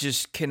I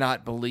just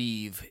cannot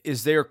believe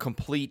is their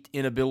complete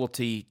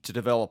inability to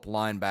develop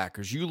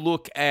linebackers. You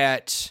look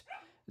at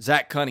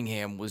Zach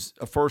Cunningham was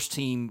a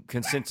first-team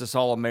consensus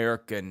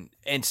All-American.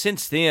 And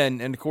since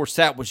then, and of course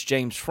that was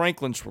James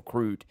Franklin's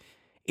recruit,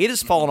 it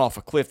has fallen off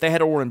a cliff. They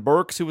had Oren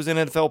Burks, who was an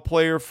NFL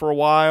player for a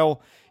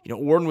while.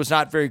 Oren was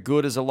not very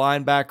good as a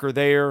linebacker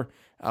there,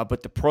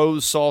 but the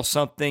pros saw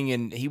something,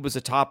 and he was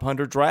a top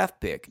 100 draft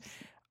pick.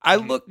 I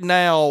look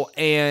now,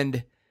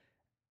 and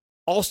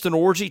Austin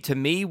Orji, to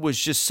me, was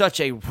just such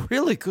a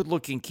really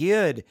good-looking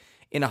kid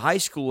in a high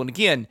school. And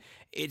again,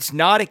 it's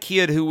not a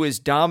kid who is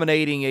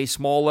dominating a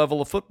small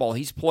level of football.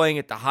 He's playing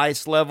at the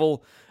highest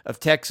level of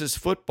Texas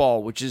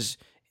football, which is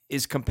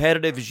as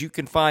competitive as you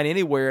can find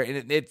anywhere.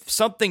 And if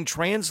something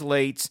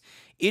translates,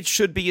 it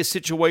should be a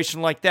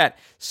situation like that.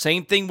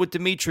 Same thing with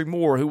Dimitri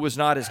Moore, who was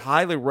not as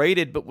highly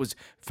rated, but was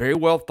very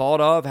well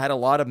thought of, had a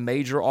lot of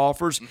major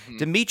offers.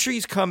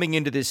 Dimitri's coming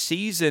into this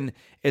season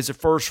as a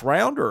first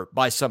rounder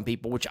by some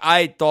people, which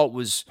I thought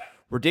was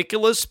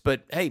ridiculous,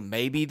 but hey,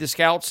 maybe the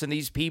scouts and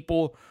these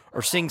people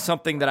are seeing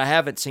something that I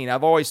haven't seen.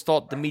 I've always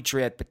thought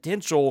Dimitri had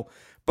potential,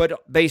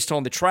 but based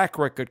on the track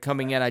record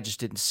coming in, I just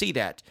didn't see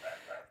that.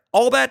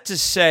 All that to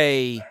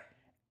say,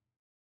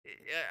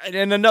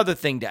 and another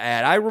thing to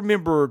add, I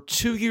remember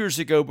 2 years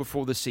ago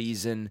before the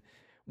season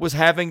was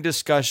having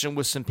discussion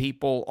with some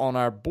people on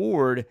our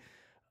board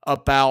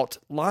about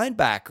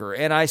linebacker,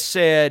 and I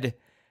said,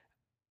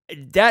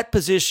 that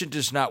position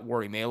does not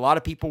worry me. A lot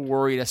of people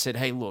worried. I said,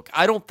 hey, look,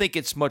 I don't think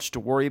it's much to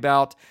worry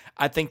about.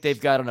 I think they've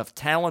got enough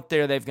talent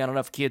there. They've got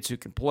enough kids who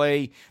can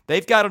play.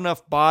 They've got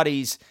enough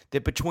bodies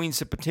that between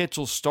some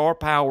potential star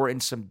power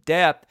and some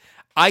depth,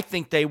 I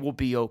think they will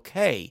be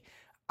okay.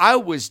 I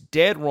was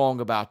dead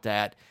wrong about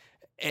that.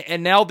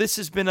 And now this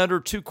has been under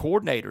two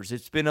coordinators.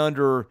 It's been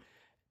under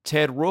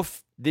Ted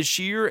Roof this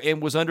year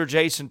and was under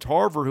Jason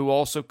Tarver, who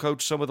also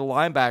coached some of the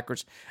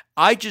linebackers.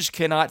 I just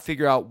cannot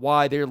figure out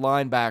why their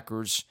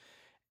linebackers,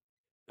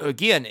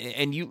 again,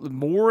 and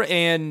Moore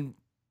and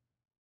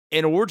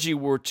Orji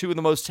were two of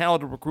the most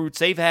talented recruits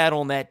they've had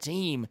on that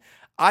team.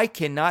 I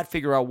cannot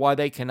figure out why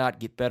they cannot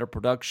get better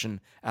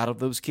production out of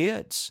those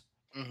kids.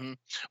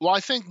 Well, I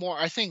think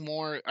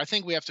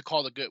we have to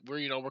call the good.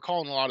 We're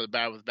calling a lot of the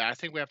bad with bad. I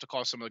think we have to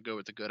call some of the good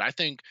with the good.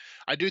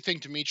 I do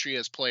think Dimitri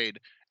has played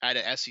at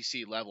an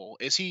SEC level.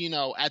 Is he,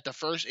 at the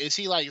first? Is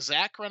he like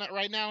Zach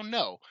right now?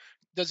 No.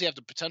 Does he have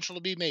the potential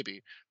to be?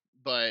 Maybe.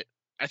 But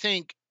I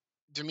think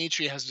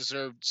Dimitri has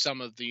deserved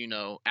some of the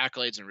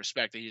accolades and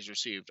respect that he's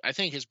received. I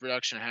think his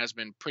production has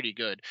been pretty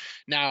good.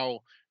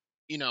 Now,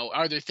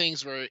 are there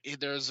things where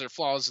there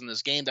flaws in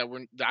this game that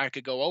I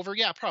could go over?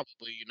 Yeah,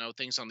 probably,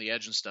 things on the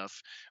edge and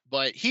stuff.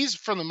 But he's,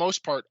 for the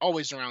most part,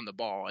 always around the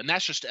ball. And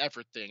that's just an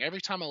effort thing.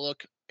 Every time I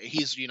look,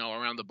 he's,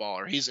 around the ball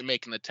or he's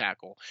making the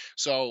tackle.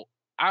 So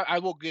I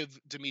will give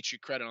Dimitri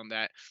credit on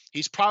that. He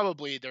was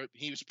probably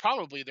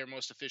their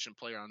most efficient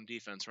player on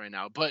defense right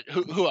now. But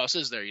who else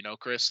is there,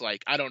 Chris?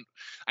 Like,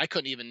 I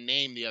couldn't even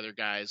name the other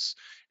guys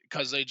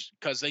because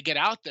they get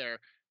out there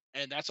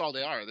and that's all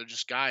they are. They're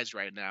just guys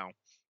right now.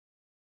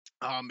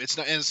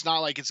 It's not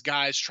like it's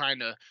guys trying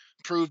to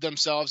prove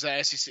themselves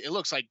at SEC. It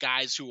looks like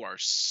guys who are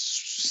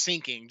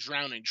sinking,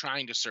 drowning,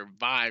 trying to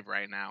survive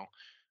right now.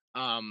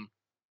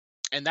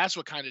 And that's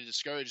what kind of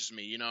discourages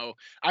me.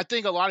 I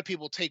think a lot of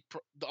people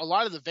a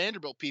lot of the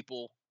Vanderbilt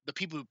people, the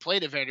people who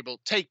played at Vanderbilt,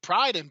 take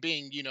pride in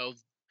being,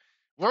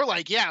 we're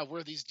like, yeah,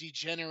 we're these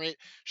degenerate,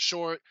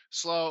 short,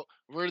 slow.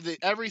 We're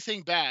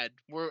everything bad.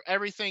 We're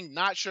everything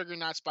not sugar,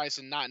 not spice,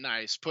 and not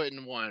nice, put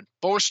in one.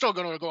 But we're still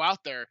going to go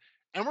out there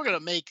and we're going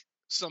to make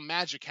some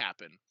magic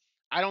happen.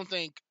 I don't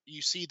think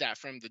you see that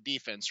from the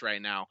defense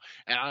right now.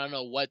 And I don't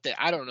know what they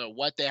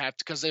have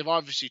to, because they've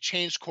obviously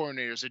changed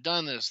coordinators. They've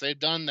done this, they've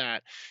done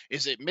that.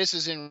 Is it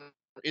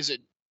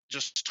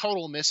just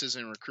total misses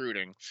in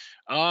recruiting?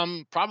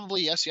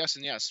 Probably yes,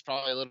 and yes.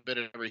 Probably a little bit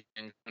of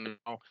everything.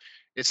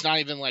 It's not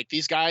even like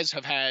these guys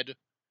have had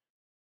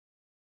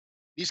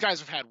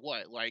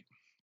what, like,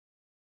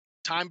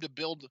 time to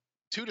build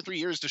 2 to 3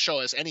 years to show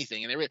us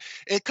anything. And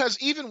because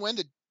even when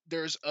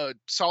there's a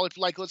solid,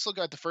 like, let's look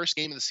at the first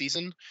game of the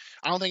season.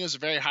 I don't think it was a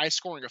very high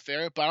scoring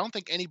affair, but I don't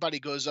think anybody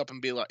goes up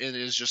and it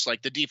is just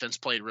like the defense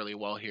played really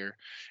well here.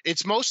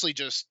 It's mostly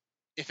just,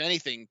 if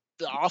anything,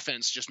 the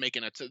offense just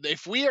making it.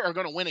 If we are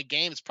going to win a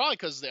game, it's probably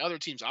because the other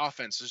team's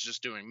offense is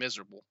just doing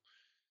miserable,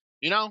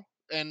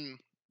 and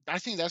I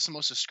think that's the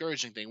most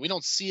discouraging thing. We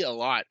don't see a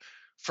lot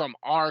from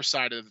our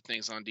side of the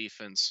things on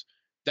defense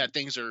that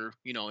things are,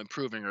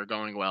 improving or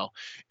going well.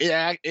 It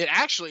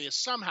actually has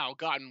somehow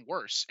gotten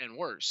worse and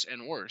worse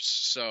and worse.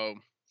 So,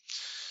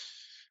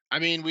 I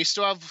mean, we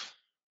still have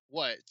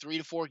 3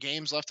 to 4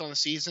 games left on the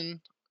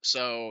season.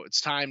 So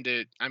it's time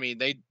to,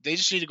 they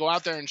just need to go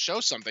out there and show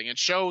something and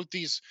show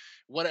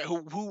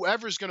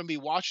whoever's going to be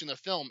watching the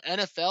film,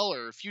 NFL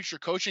or future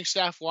coaching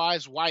staff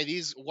wise, why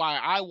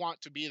I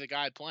want to be the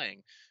guy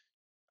playing.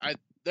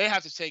 They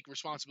have to take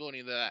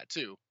responsibility of that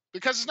too.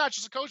 because it's not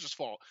just the coach's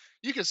fault.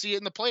 You can see it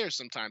in the players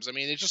sometimes. I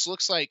mean, it just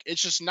looks like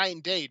it's just night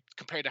and day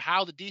compared to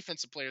how the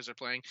defensive players are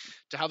playing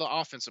to how the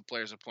offensive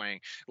players are playing.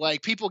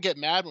 Like, people get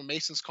mad when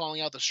Mason's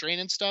calling out the strain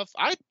and stuff.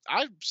 I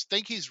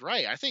think he's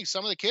right. I think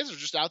some of the kids are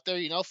just out there,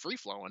 free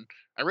flowing.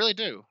 I really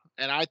do,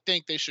 and I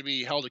think they should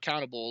be held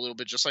accountable a little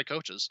bit, just like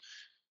coaches.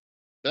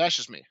 But that's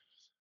just me.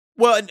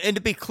 Well, and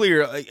to be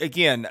clear,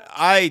 again,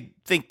 I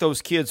think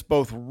those kids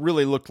both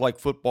really looked like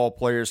football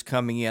players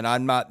coming in.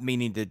 I'm not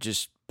meaning to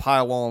just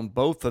pile on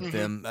both of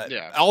them.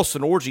 Yeah.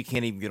 Alston Orji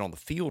can't even get on the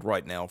field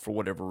right now for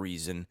whatever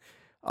reason.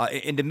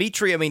 And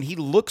Dimitri, I mean, he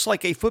looks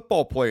like a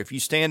football player. If you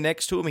stand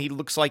next to him, he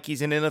looks like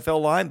he's an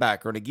NFL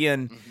linebacker. And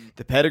again,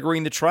 the pedigree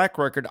and the track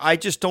record, I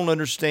just don't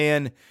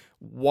understand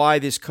why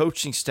this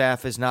coaching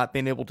staff has not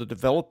been able to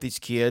develop these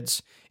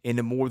kids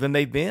into more than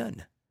they've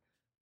been.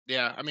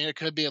 Yeah, I mean, it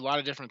could be a lot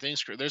of different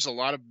things. There's a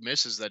lot of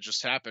misses that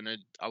just happen.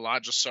 A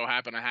lot just so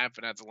happen to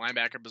happen at the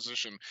linebacker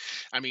position.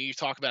 I mean, you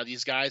talk about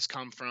these guys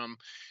come from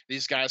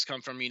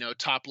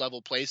top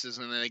level places,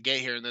 and then they get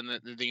here, and then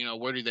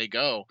where do they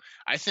go?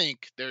 I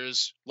think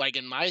there's, like,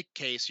 in my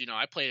case,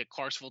 I played at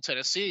Clarksville,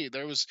 Tennessee.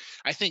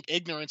 I think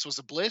ignorance was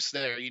a bliss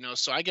there.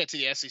 So I get to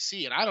the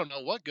SEC, and I don't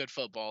know what good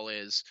football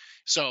is.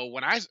 So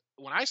when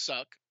I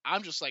suck,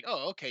 I'm just like,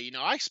 oh, okay,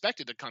 I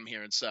expected to come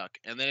here and suck.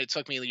 And then it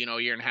took me, a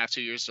year and a half,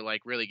 2 years to,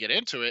 like, really get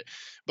into it.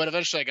 But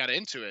eventually I got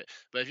into it.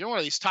 But if you're one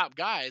of these top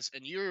guys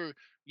and you're,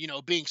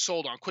 being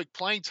sold on quick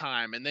playing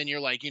time, and then you're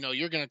like,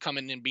 you're going to come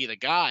in and be the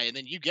guy, and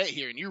then you get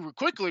here and you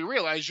quickly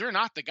realize you're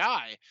not the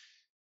guy,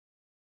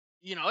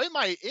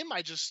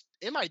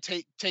 it might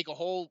take a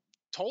whole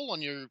toll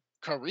on your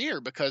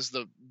career, because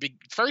the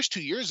first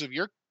 2 years of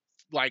your,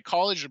 like,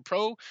 college and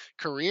pro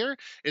career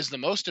is the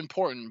most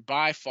important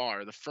by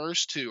far. The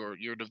first two are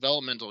your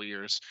developmental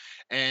years,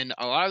 and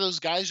a lot of those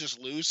guys just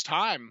lose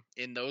time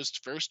in those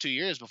first 2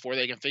 years before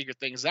they can figure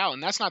things out.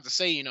 And that's not to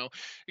say,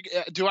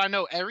 do I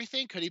know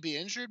everything? Could he be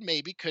injured?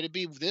 Maybe. Could it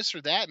be this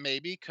or that?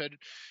 Maybe.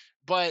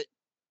 But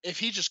if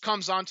he just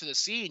comes onto the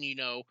scene,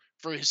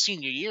 for his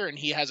senior year, and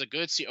he has a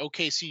good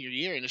okay senior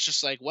year, and it's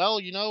just like,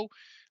 well,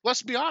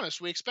 let's be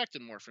honest, we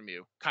expected more from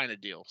you, kind of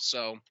deal.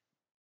 So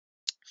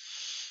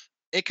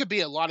it could be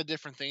a lot of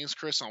different things,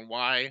 Chris, on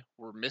why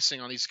we're missing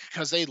on these,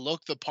 because they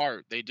look the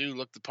part. They do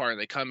look the part.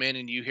 They come in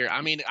and you hear,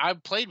 I mean,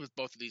 I've played with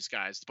both of these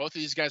guys. Both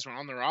of these guys were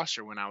on the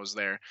roster when I was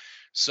there.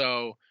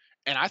 So,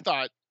 and I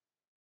thought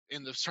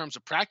in the terms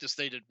of practice,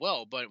 they did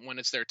well, but when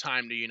it's their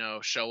time to,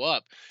 show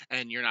up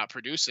and you're not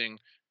producing,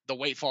 the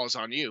weight falls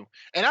on you.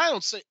 And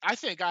I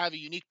think I have a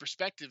unique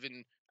perspective,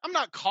 and I'm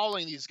not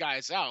calling these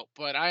guys out,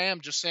 but I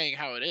am just saying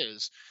how it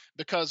is,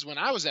 because when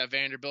I was at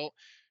Vanderbilt,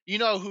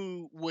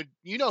 who would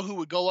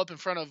go up in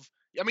front of,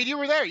 I mean, you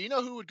were there.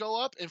 Who would go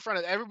up in front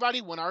of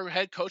everybody when our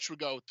head coach would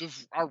go,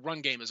 our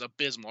run game is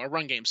abysmal. Our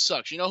run game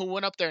sucks. You know who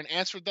went up there and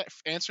answered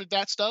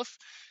that stuff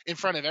in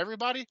front of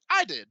everybody?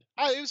 I did.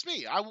 It was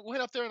me. I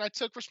went up there and I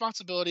took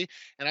responsibility,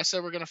 and I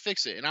said, we're going to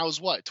fix it. And I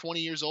was 20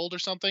 years old or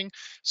something.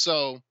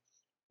 So,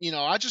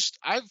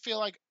 I feel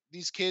like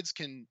these kids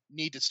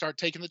need to start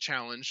taking the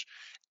challenge.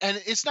 And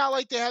it's not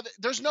like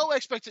there's no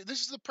expectation.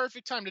 This is the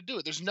perfect time to do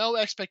it. There's no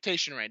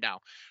expectation right now.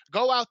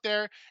 Go out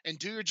there and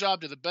do your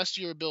job to the best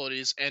of your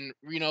abilities, and,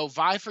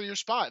 vie for your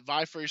spot.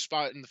 Vie for your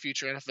spot in the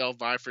future NFL.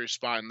 Vie for your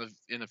spot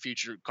in the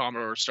future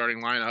Commodore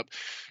starting lineup.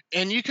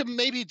 And you can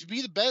maybe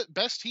be the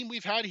best team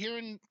we've had here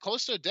in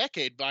close to a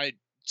decade by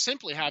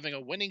simply having a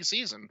winning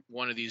season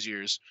one of these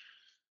years.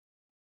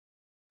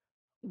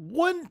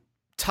 One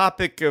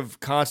topic of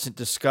constant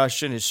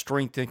discussion is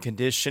strength and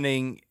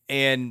conditioning.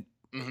 And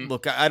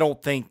look, I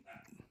don't think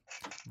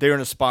they're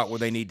in a spot where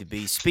they need to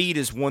be. Speed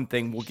is one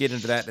thing. We'll get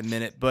into that in a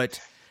minute.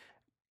 But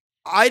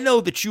I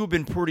know that you have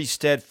been pretty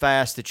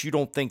steadfast that you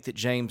don't think that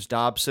James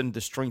Dobson, the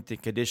strength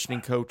and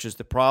conditioning coach, is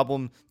the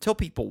problem. Tell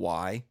people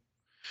why.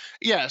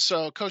 Yeah,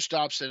 so Coach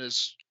Dobson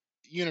is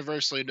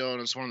universally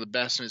known as one of the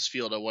best in his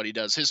field at what he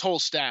does. His whole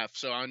staff.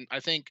 So I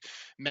think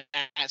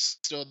Matt's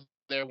still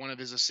there, one of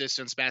his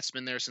assistants. Matt's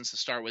been there since the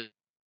start with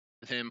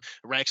him.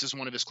 Rex is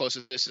one of his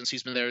closest assistants.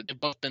 He's been there. They've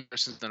both been there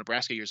since the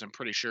Nebraska years, I'm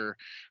pretty sure.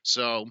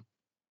 So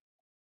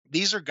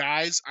these are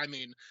guys, I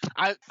mean,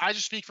 I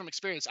just speak from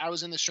experience. I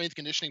was in the strength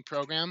conditioning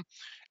program,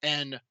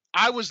 and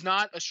I was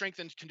not a strength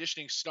and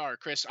conditioning star,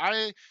 Chris.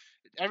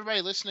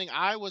 Everybody listening,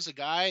 I was a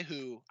guy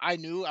who I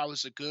knew I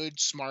was a good,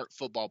 smart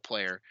football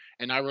player,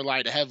 and I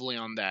relied heavily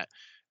on that.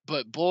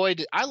 But boy,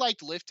 I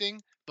liked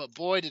lifting, but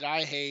boy, did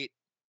I hate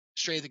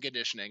strength and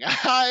conditioning.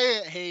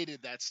 I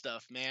hated that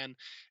stuff, man.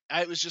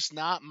 It was just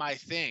not my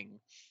thing.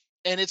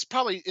 And it's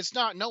probably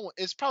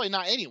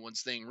not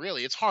anyone's thing,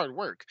 really. It's hard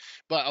work.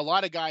 But a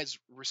lot of guys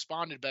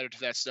responded better to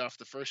that stuff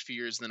the first few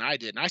years than I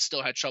did. And I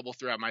still had trouble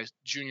throughout my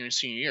junior and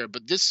senior year.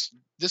 But this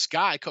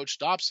guy, Coach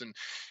Dobson,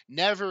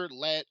 never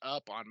let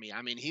up on me.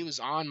 I mean, he was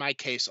on my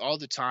case all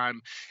the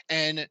time.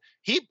 And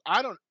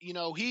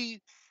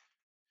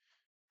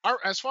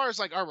as far as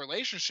like our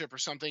relationship or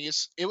something,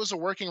 it was a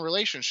working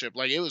relationship.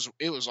 Like it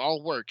was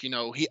all work. You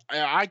know,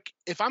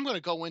 if I'm going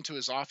to go into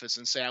his office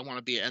and say I want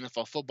to be an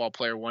NFL football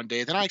player one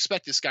day, then I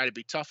expect this guy to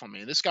be tough on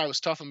me. This guy was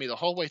tough on me the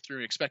whole way through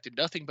and expected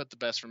nothing but the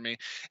best from me.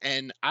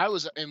 And I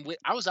was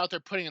out there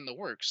putting in the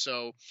work.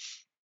 So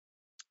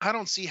I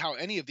don't see how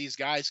any of these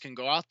guys can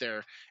go out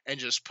there and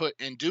just put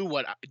and do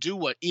what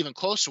even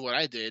close to what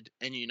I did,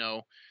 and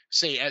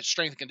say at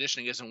strength and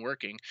conditioning isn't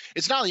working.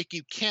 It's not like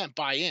you can't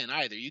buy in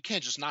either. You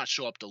can't just not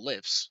show up to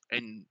lifts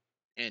and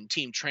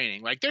team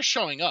training. Like they're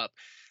showing up.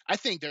 I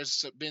think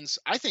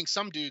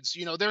some dudes,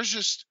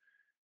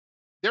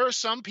 there are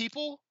some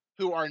people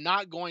who are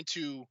not going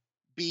to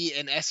be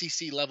an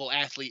SEC level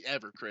athlete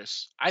ever,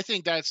 Chris. I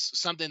think that's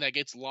something that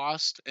gets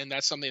lost, and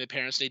that's something the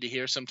parents need to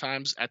hear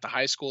sometimes at the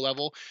high school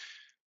level.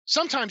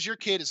 Sometimes your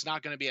kid is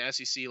not going to be at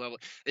SEC level.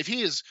 If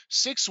he is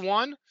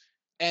 6'1"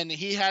 and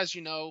he has,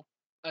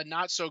 a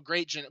not so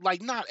great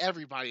like not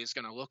everybody is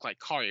going to look like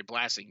Kari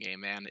Blasingame,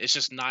 man. It's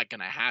just not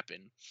going to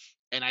happen.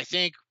 And I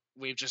think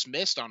we've just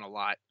missed on a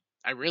lot.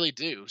 I really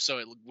do. So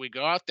we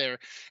go out there,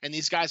 and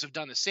these guys have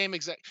done the same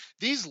exact.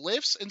 These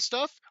lifts and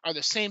stuff are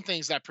the same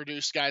things that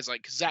produce guys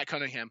like Zach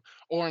Cunningham,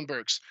 Oren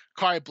Burks,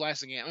 Kari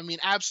Blasingame. I mean,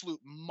 absolute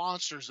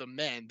monsters of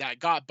men that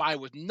got by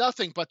with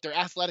nothing but their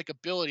athletic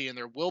ability and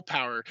their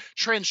willpower.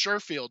 Trent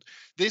Sherfield.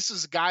 This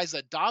is guys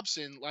that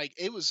Dobson, like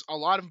it was a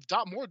lot of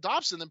more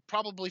Dobson than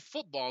probably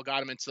football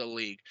got him into the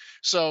league.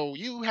 So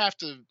you have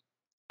to.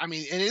 I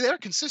mean, and they're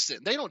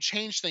consistent. They don't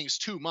change things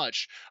too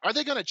much. Are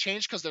they going to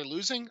change because they're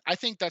losing? I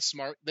think that's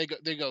smart. They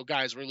go,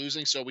 guys, we're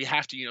losing, so we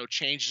have to,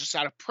 change just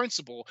out of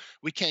principle.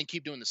 We can't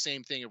keep doing the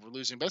same thing if we're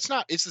losing. But it's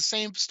not. It's the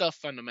same stuff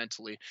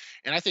fundamentally.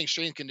 And I think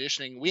strength and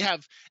conditioning.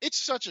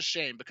 It's such a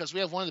shame because we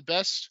have one of the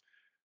best.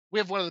 We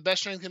have one of the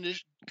best strength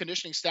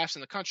conditioning staffs in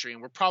the country,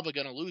 and we're probably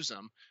going to lose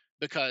them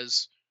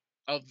because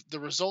of the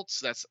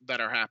results that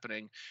are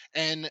happening.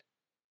 And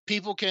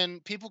people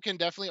can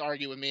definitely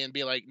argue with me and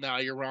be like, "No,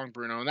 you're wrong,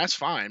 Bruno," and that's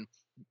fine.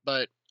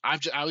 But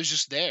I was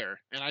just there,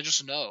 and I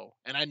just know,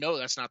 and I know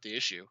that's not the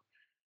issue.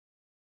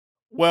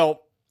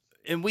 Well,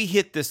 and we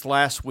hit this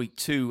last week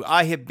too.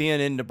 I have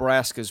been in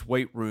Nebraska's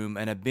weight room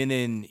and have been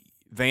in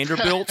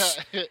Vanderbilt's.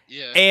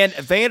 Yeah. And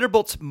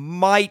Vanderbilt's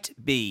might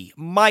be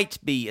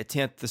a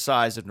tenth the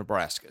size of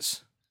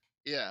Nebraska's.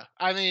 Yeah,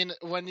 I mean,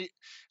 when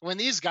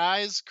these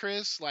guys,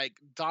 Chris, like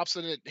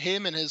Dobson,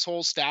 him and his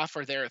whole staff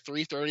are there at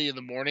 3:30 in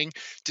the morning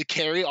to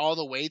carry all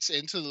the weights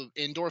into the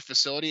indoor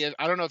facility.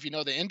 I don't know if you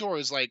know, the indoor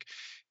is like,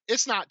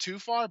 it's not too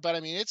far, but I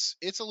mean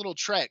it's a little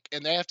trek,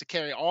 and they have to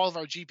carry all of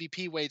our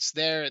GPP weights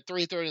there at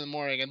 3:30 in the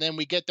morning, and then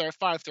we get there at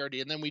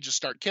 5:30, and then we just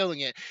start killing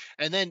it,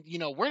 and then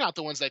we're not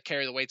the ones that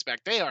carry the weights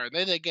back, they are, and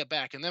then they get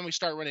back, and then we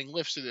start running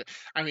lifts through the.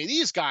 I mean,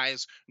 these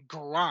guys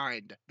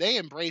grind. They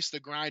embrace the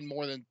grind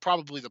more than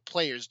probably the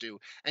players do.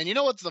 And you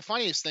know what the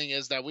funniest thing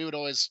is that we would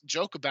always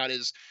joke about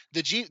is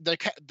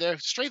the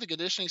strength and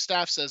conditioning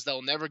staff says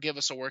they'll never give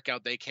us a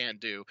workout they can't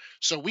do,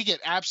 so we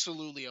get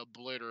absolutely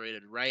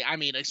obliterated, right? I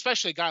mean,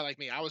 especially a guy like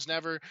me. I was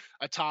never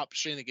a top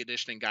strength and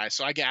conditioning guy,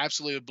 so I get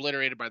absolutely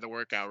obliterated by the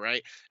workout,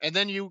 right? And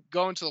then you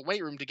go into the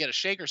weight room to get a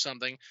shake or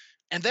something,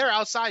 and they're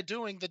outside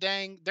doing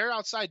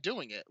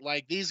it.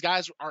 Like, these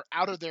guys are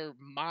out of their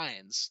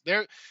minds.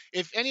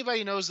 If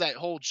anybody knows that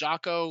whole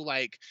Jocko,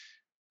 like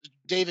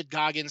David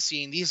Goggins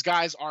scene, these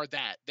guys are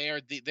that. They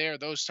are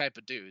those type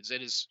of dudes.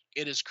 It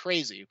is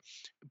crazy.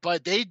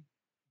 But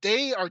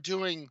they are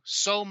doing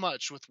so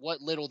much with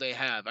what little they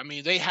have. I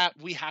mean,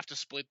 we have to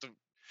split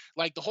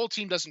the whole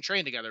team doesn't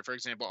train together, for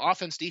example.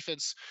 Offense,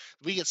 defense,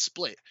 we get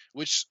split,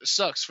 which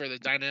sucks for the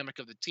dynamic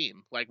of the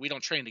team. Like, we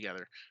don't train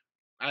together.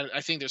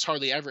 I think there's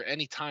hardly ever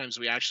any times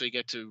we actually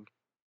get to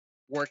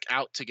work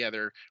out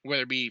together,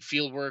 whether it be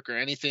field work or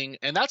anything.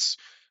 And that's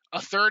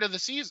a third of the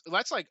season.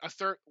 That's like a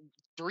third,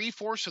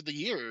 3/4 of the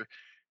year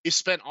is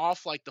spent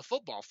off like the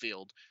football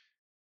field.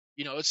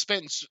 It's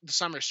spent the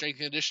summer strength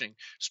and conditioning,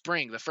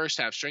 spring, the first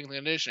half strength and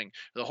conditioning,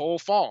 the whole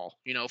fall,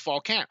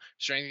 fall camp,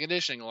 strength and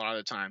conditioning a lot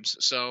of the times.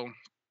 So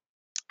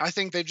I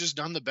think they've just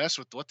done the best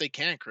with what they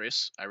can,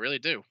 Chris. I really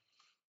do.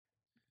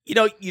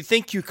 You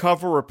think you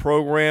cover a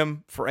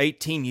program for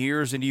 18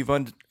 years and you've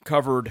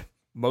uncovered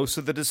most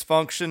of the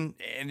dysfunction,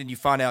 and then you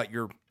find out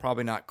you're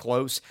probably not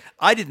close.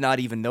 I did not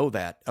even know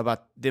that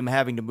about them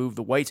having to move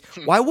the weights.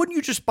 Why wouldn't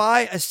you just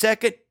buy a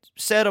second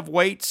set of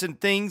weights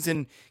and things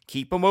and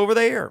keep them over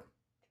there?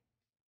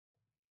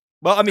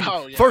 Well, I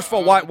mean, first of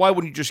all, why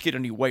wouldn't you just get a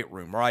new weight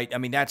room, right? I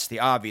mean, that's the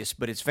obvious,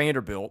 but it's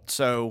Vanderbilt.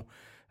 So,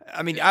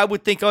 I mean, I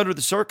would think under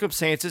the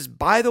circumstances,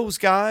 buy those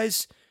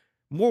guys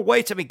more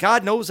weights. I mean,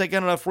 God knows they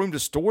got enough room to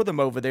store them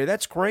over there.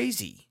 That's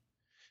crazy.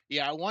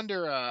 Yeah, I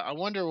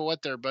wonder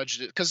what their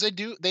budget is, because they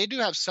do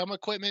have some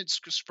equipment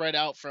spread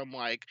out from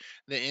like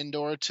the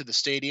indoor to the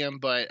stadium,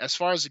 but as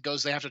far as it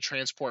goes, they have to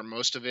transport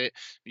most of it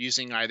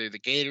using either the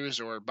Gators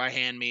or by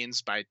hand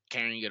means by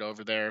carrying it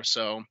over there.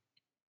 So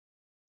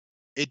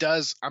it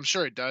does. I'm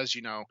sure it does.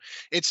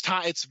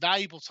 It's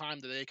valuable time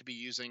that they could be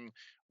using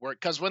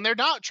because when they're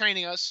not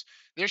training us,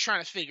 they're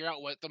trying to figure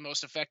out what the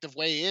most effective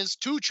way is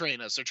to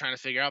train us. They're trying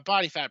to figure out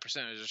body fat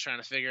percentage. They're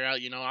trying to figure out,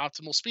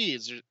 optimal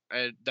speeds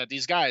that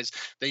these guys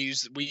they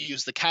use. We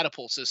use the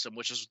catapult system,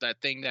 which is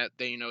that thing that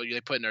they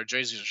put in our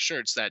jerseys or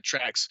shirts that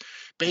tracks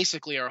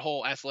basically our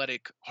whole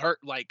athletic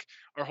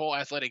our whole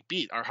athletic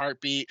beat, our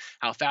heartbeat,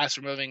 how fast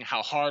we're moving,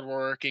 how hard we're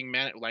working,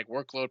 like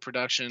workload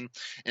production.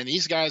 And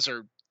these guys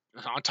are,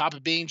 on top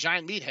of being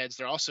giant meatheads,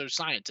 they're also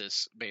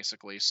scientists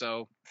basically.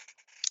 So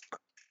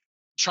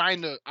I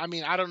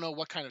don't know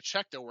what kind of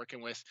check they're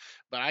working with,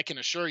 but I can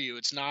assure you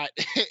it's not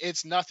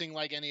it's nothing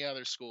like any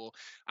other school.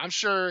 I'm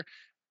sure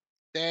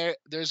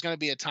there's going to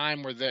be a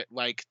time where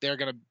they're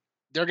going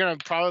to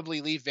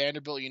probably leave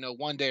Vanderbilt,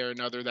 one day or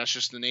another. That's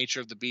just the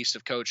nature of the beast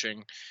of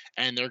coaching,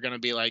 and they're going to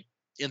be like,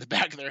 in the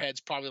back of their heads,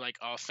 probably like,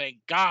 oh, thank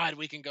God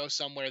we can go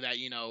somewhere that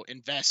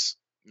invests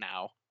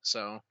now.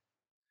 So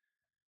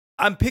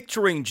I'm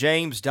picturing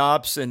James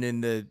Dobson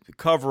in the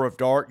cover of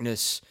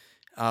Darkness,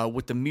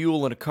 with the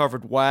mule in a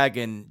covered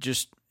wagon,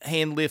 just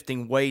hand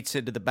lifting weights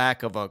into the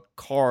back of a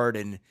cart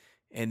and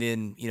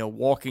then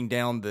walking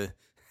down the.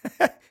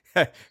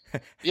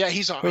 Yeah,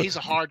 he's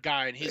a hard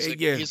guy, and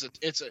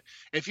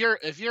if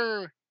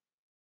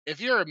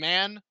you're a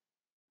man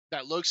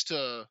that looks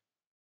to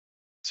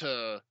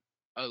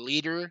a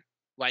leader,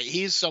 like,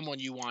 he's someone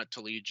you want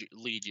to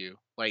lead you.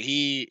 Like,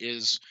 he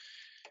is.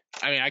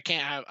 I mean, I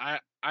can't have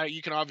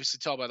you can obviously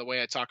tell by the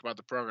way I talk about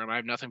the program. I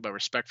have nothing but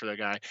respect for the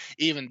guy,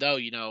 even though,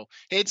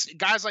 it's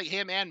guys like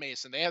him and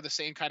Mason. They have the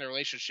same kind of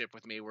relationship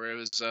with me, where it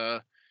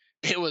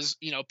was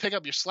pick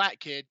up your slack,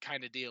 kid,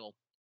 kind of deal.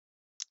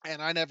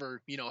 And I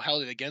never,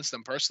 held it against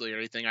them personally or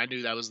anything. I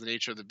knew that was the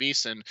nature of the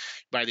beast, and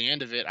by the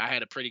end of it, I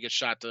had a pretty good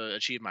shot to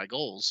achieve my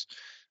goals.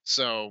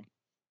 So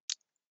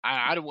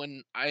I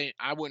wouldn't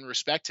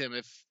respect him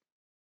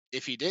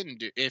if he did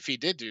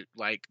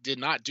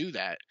not do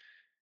that.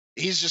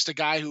 He's just a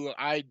guy who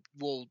I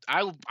will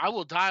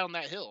die on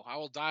that hill. I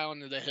will die on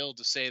the hill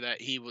to say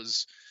that he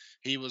was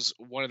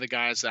one of the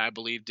guys that I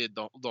believe did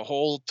the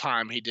whole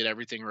time he did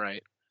everything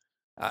right.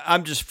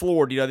 I'm just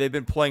floored. They've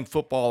been playing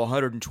football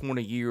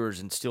 120 years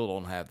and still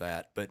don't have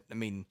that. But I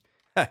mean,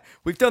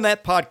 we've done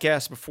that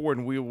podcast before,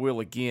 and we will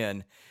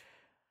again.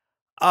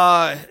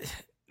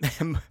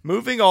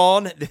 Moving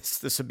on,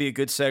 this will be a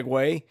good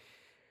segue.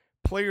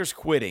 Players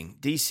quitting.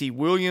 DC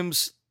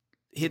Williams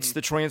hits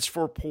the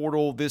transfer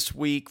portal this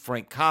week.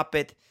 Frank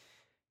Coppett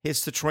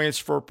hits the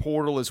transfer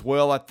portal as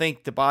well. I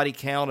think the body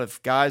count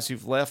of guys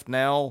who've left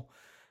now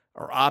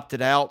or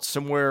opted out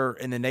somewhere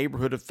in the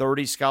neighborhood of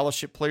 30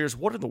 scholarship players.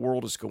 What in the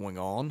world is going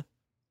on?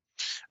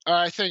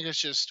 I think it's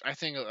just, I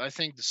think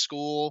the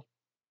school,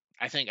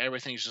 I think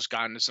everything's just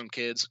gotten to some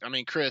kids. I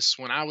mean, Chris,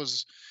 when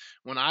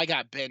I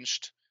got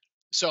benched,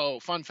 so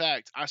fun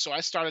fact, I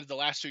started the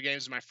last 2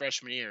 games of my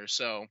freshman year.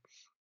 So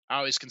I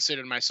always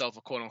considered myself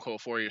a quote unquote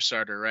 4-year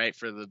starter, right,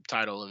 for the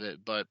title of it.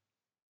 But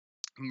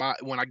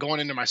when I going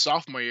into my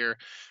sophomore year,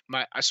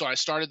 so I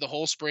started the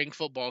whole spring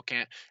football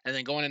camp, and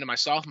then going into my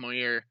sophomore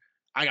year,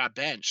 I got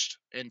benched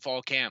in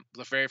fall camp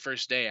the very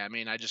first day. I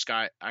mean, I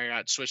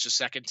got switched to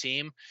second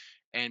team,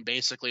 and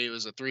basically it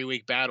was a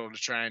 3-week battle to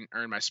try and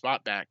earn my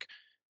spot back.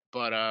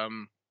 But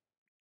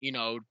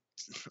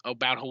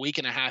about a week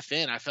and a half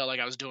in, I felt like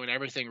I was doing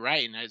everything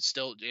right, and I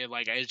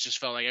just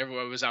felt like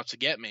everyone was out to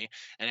get me,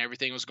 and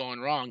everything was going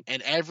wrong.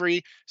 And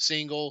every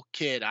single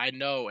kid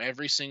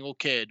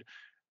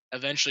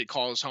eventually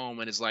calls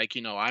home and is like,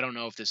 I don't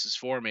know if this is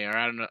for me, or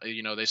I don't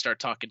know, they start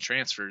talking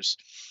transfers.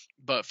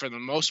 But for the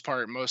most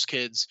part, most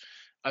kids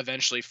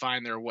eventually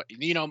find their way.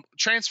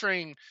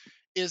 Transferring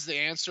is the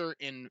answer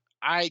in,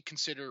 I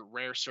consider,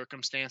 rare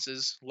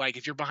circumstances. Like,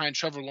 if you're behind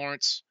Trevor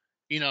Lawrence,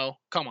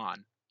 come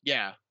on.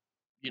 Yeah.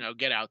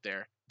 Get out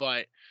there.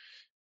 But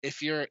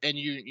if you're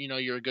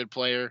a good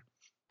player,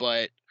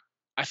 but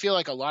I feel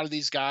like a lot of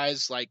these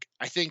guys, like,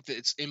 I think that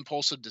it's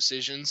impulsive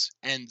decisions,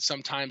 and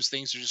sometimes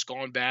things are just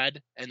going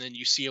bad, and then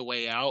you see a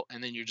way out,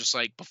 and then you're just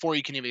like, before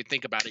you can even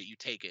think about it, you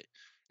take it.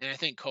 And I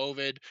think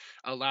COVID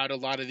allowed a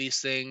lot of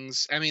these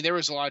things. I mean, there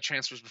was a lot of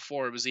transfers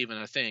before it was even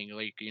a thing,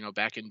 like,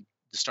 back in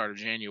the start of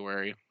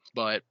January.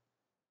 But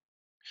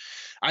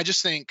I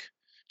just think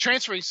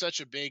transferring is such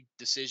a big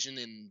decision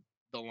in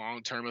the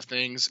long term of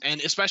things, and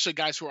especially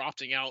guys who are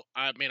opting out.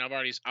 I mean, I've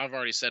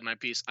already said my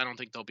piece. I don't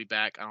think they'll be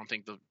back. I don't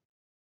think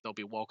they'll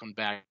be welcomed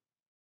back,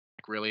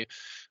 really.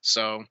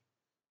 So I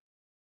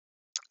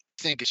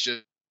think it's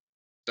just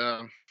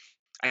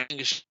I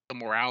think it's the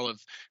morale of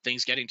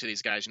things getting to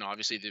these guys.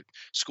 Obviously the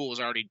school is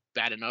already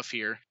bad enough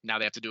here. Now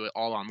they have to do it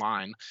all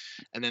online,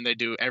 and then they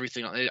do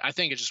everything. I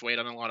think it just weighed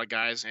on a lot of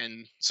guys,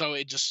 and so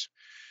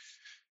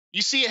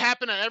you see it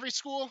happen at every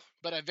school,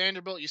 but at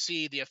Vanderbilt you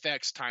see the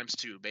effects times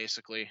 2,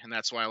 basically. And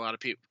that's why a lot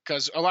of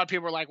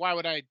people are like, why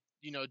would I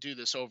do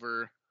this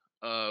over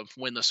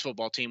win this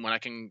football team when I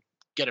can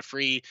get a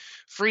free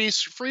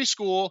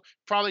school,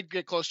 probably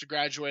get close to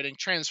graduating,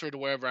 transfer to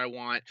wherever I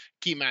want,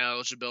 keep my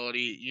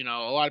eligibility. A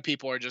lot of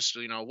people are just,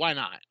 why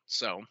not?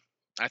 So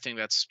I think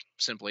that's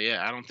simply it.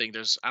 I don't think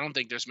there's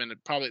been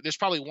there's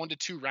probably 1 to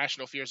 2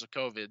 rational fears of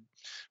COVID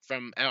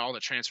from all the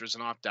transfers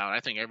and opt out. I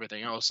think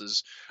everything else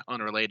is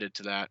unrelated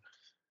to that.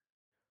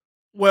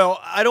 Well,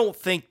 I don't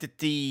think that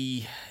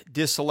the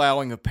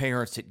disallowing of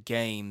parents at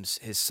games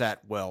has sat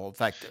well. In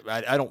fact,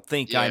 I don't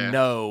think I Yeah.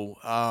 know.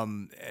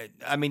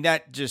 I mean,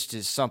 that just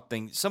is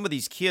something. Some of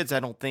these kids, I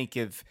don't think,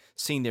 have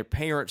seen their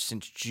parents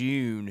since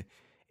June.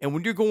 And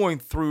when you're going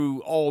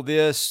through all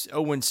this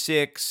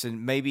 0-6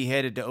 and maybe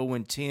headed to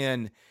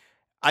 0-10,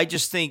 I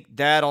just think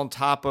that on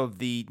top of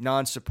the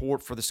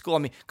non-support for the school. I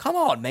mean, come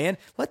on, man,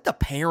 let the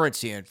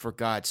parents in for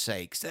God's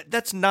sakes.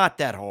 That's not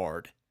that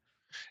hard.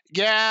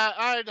 Yeah,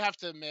 I'd have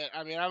to admit.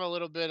 I mean, I'm a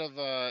little bit of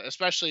a,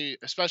 especially,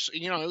 it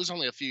was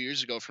only a few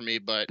years ago for me,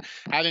 but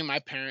having my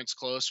parents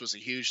close was a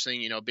huge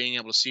thing. Being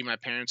able to see my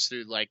parents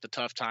through like the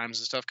tough times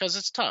and stuff, because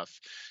it's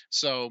tough.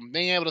 So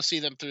being able to see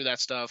them through that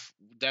stuff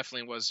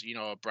definitely was,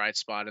 a bright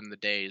spot in the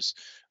days.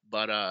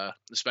 But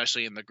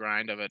especially in the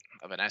grind of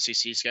an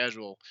SEC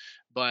schedule.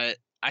 But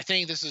I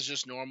think this is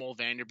just normal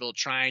Vanderbilt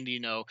trying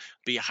to,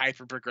 be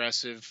hyper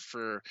progressive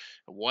for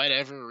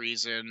whatever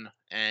reason,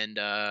 and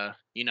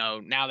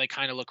now they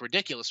kind of look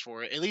ridiculous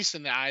for it. At least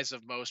in the eyes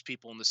of most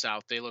people in the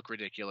South, they look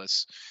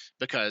ridiculous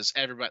because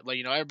everybody,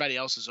 like, everybody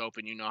else is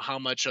open. How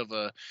much of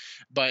a,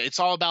 but it's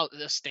all about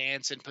the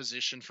stance and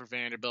position for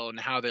Vanderbilt and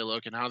how they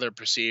look and how they're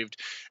perceived.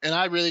 And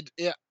I really,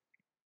 yeah,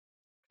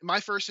 my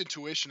first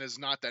intuition is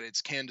not that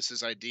it's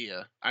Candace's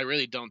idea. I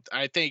really don't.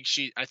 I think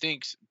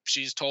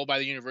she's told by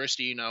the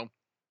university,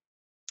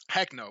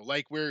 heck no,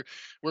 like we're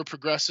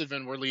progressive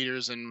and we're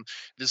leaders and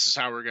this is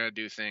how we're going to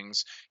do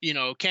things.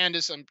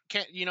 Candace,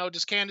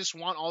 does Candace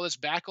want all this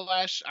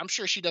backlash? I'm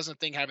sure she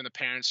doesn't think having the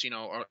parents,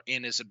 are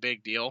in is a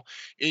big deal.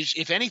 Is,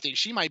 if anything,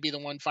 she might be the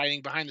one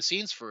fighting behind the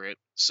scenes for it.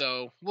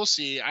 So we'll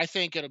see. I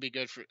think it'll be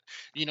good for,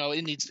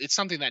 it's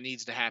something that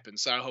needs to happen.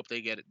 So I hope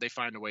they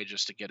find a way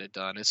just to get it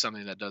done. It's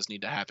something that does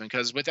need to happen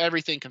because with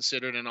everything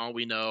considered and all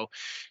we know,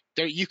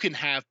 there you can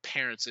have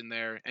parents in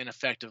there and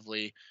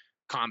effectively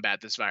combat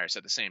this virus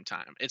at the same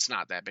time. It's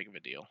not that big of a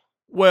deal.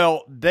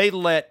 Well, they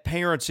let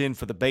parents in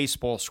for the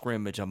baseball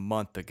scrimmage a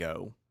month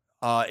ago.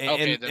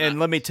 Okay, And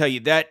let me tell you,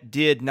 that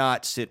did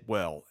not sit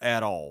well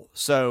at all.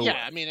 So,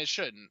 yeah, I mean, it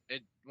shouldn't.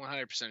 It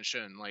 100%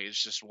 shouldn't. Like,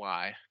 it's just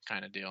why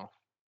kind of deal.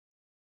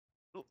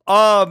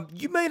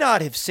 you may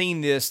not have seen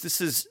this.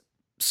 This is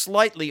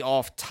slightly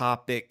off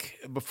topic.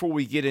 Before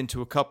we get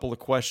into a couple of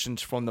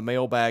questions from the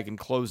mailbag and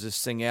close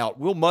this thing out,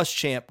 Will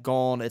Muschamp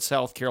gone at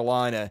South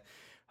Carolina.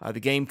 The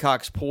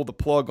Gamecocks pulled the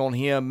plug on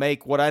him,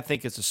 make what I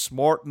think is a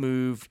smart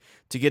move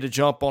to get a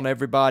jump on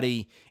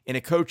everybody in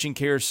a coaching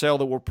carousel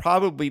that will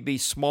probably be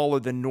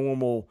smaller than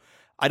normal.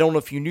 I don't know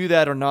if you knew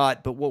that or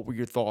not, but what were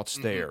your thoughts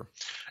there?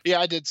 Yeah,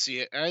 I did see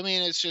it. I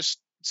mean, it's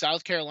just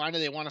South Carolina.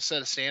 They want to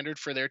set a standard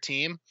for their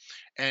team,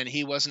 and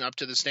he wasn't up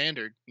to the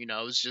standard. It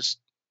was just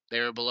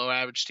they're a below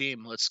average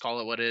team. Let's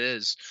call it what it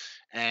is.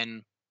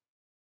 And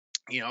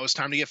it was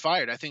time to get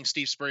fired. I think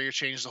Steve Spurrier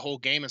changed the whole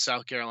game in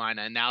South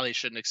Carolina, and now they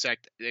shouldn't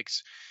accept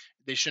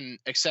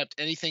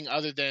anything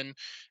other than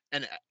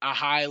a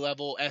high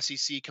level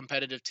SEC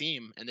competitive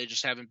team, and they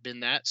just haven't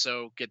been that.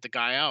 So get the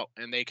guy out,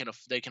 and they can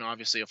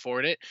obviously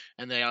afford it,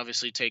 and they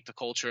obviously take the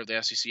culture of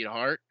the SEC to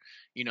heart.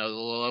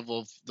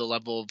 The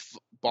level of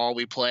ball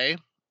we play.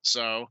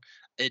 So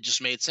it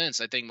just made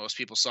sense. I think most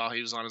people saw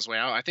he was on his way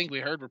out. I think we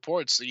heard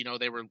reports.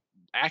 They were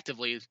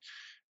actively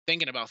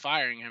thinking about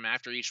firing him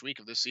after each week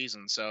of this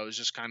season. So it was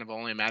just kind of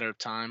only a matter of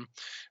time.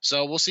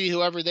 So we'll see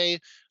whoever they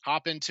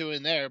hop into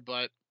in there,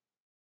 but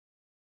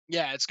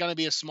yeah, it's going to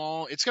be a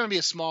small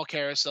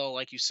carousel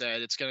like you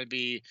said. It's going to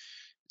be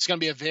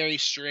a very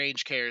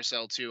strange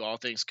carousel too, all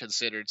things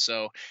considered.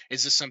 So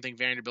is this something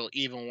Vanderbilt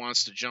even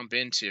wants to jump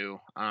into?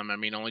 I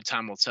mean, only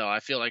time will tell.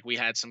 I feel like we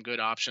had some good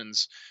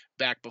options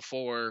back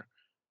before,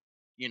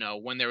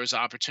 when there was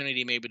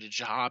opportunity maybe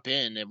to hop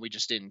in and we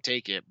just didn't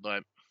take it,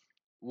 but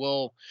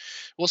we'll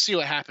see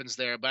what happens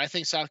there. But I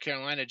think South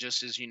Carolina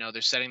just is,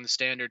 they're setting the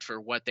standard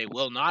for what they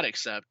will not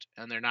accept,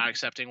 and they're not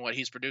accepting what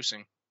he's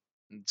producing.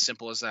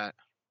 Simple as that.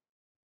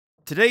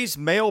 Today's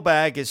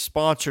mailbag is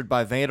sponsored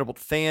by Vanderbilt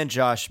fan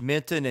Josh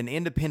Minton, an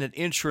independent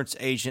insurance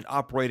agent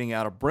operating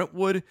out of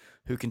Brentwood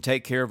who can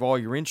take care of all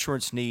your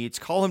insurance needs.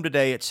 Call him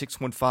today at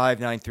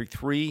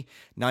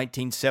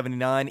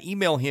 615-933-1979.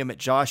 Email him at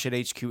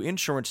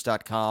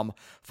josh@hqinsurance.com.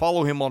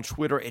 Follow him on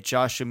Twitter at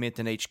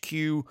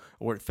joshuamintonhq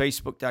or at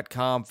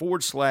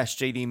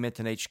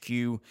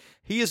facebook.com/jdmintonhq.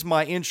 He is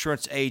my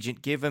insurance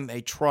agent. Give him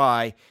a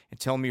try and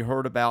tell him you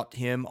heard about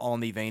him on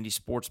the Vandy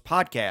Sports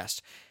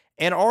Podcast.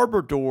 Ann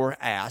Arbor Door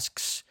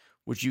asks,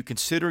 would you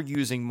consider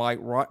using Mike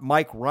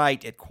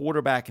Wright at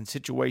quarterback in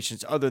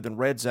situations other than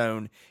red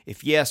zone?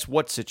 If yes,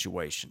 what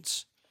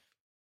situations?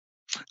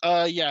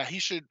 Yeah, he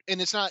should,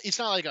 and it's not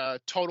like a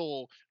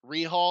total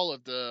rehaul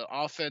of the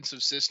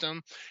offensive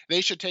system.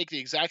 They should take the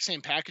exact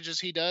same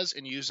packages he does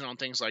and use it on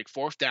things like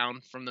fourth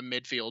down from the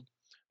midfield.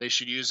 They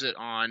should use it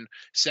on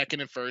second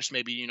and first,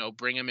 maybe,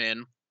 bring him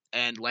in.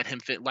 and let him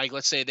fit. Like,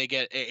 let's say they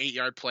get an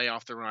 8-yard play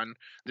off the run,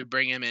 they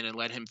bring him in and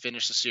let him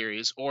finish the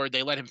series, or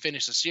they let him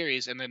finish the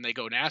series and then they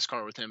go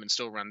NASCAR with him and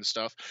still run the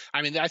stuff.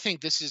 I mean, I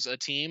think this is a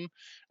team,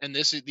 and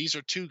these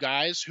are two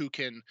guys who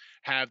can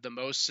have the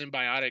most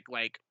symbiotic,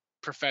 like,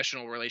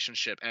 professional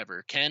relationship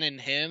ever. Ken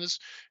and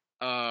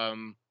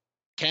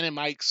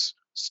Mike's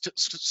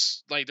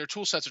like, their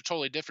tool sets are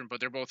totally different, but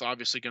they're both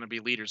obviously going to be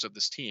leaders of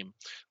this team,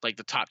 like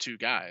the top two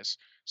guys.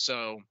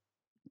 So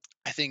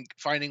I think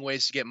finding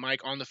ways to get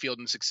Mike on the field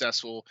and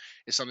successful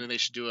is something they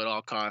should do at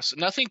all costs.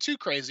 Nothing too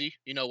crazy,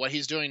 what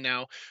he's doing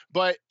now,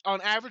 but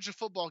on average, a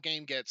football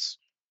game gets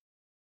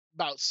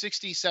about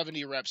 60,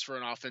 70 reps for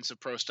an offensive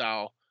pro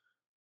style.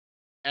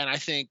 And I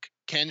think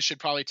Ken should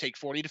probably take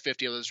 40 to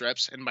 50 of those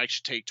reps, and Mike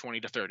should take 20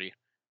 to 30.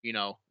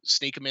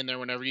 Sneak them in there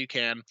whenever you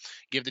can,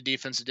 give the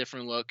defense a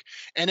different look.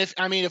 And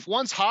if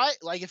one's hot,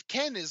 like if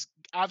Ken is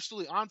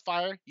absolutely on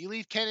fire, you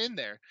leave Ken in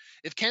there.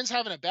 If Ken's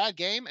having a bad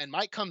game and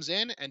Mike comes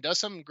in and does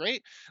something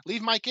great,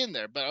 leave Mike in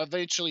there. But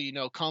eventually,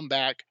 come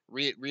back,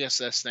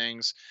 reassess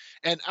things.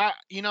 And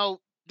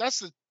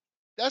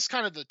that's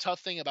kind of the tough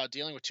thing about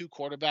dealing with two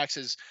quarterbacks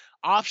is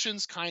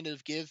options kind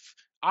of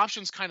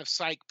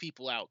psych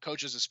people out,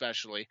 coaches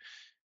especially.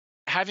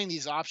 Having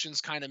these options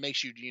kind of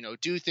makes you,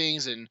 do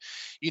things, and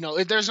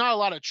there's not a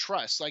lot of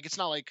trust. Like, it's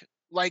not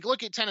like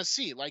look at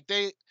Tennessee. Like,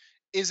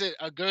 is it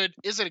a good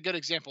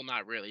example?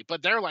 Not really,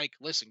 but they're like,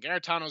 listen,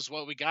 Garantano's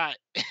what we got,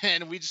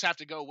 and we just have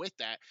to go with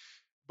that.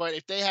 But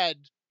if they had,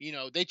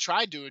 they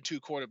tried doing two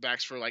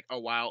quarterbacks for like a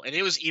while, and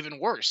it was even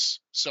worse.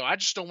 So I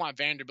just don't want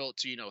Vanderbilt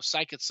to,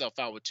 psych itself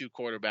out with two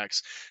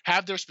quarterbacks.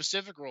 Have their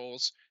specific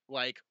roles,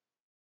 like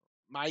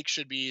Mike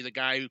should be the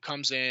guy who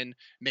comes in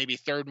maybe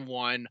 3rd and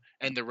 1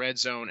 and the red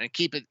zone, and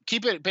keep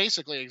it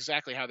basically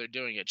exactly how they're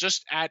doing it.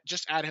 Just add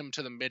him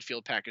to the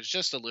midfield package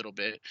just a little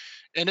bit,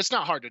 and it's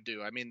not hard to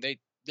do. I mean,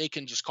 they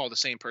can just call the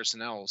same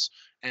personnels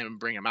and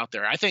bring him out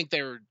there. I think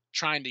they were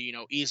trying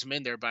to ease him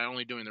in there by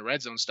only doing the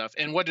red zone stuff.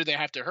 And what do they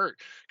have to hurt?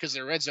 Because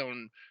their red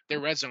zone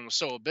was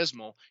so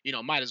abysmal.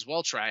 Might as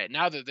well try it.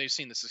 Now that they've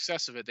seen the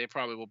success of it, they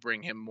probably will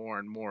bring him more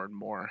and more and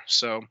more.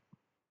 So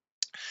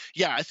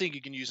yeah, I think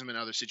you can use them in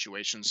other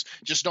situations.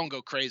 Just don't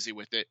go crazy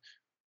with it.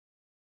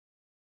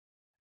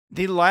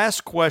 The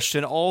last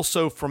question,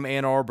 also from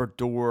Ann Arbor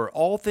Door: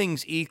 all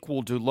things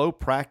equal, do low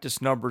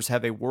practice numbers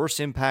have a worse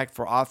impact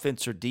for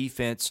offense or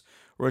defense,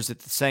 or is it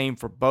the same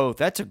for both?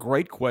 That's a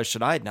great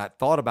question. I had not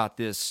thought about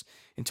this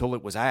until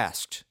it was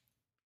asked.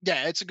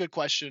 Yeah, it's a good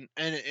question,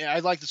 and I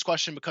like this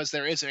question because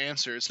there is an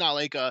answer. It's not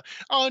like,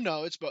 oh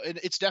no, it's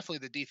definitely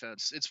the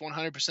defense. It's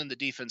 100% the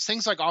defense.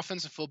 Things like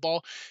offensive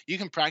football, you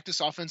can practice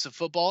offensive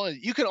football,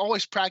 and you can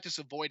always practice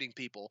avoiding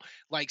people.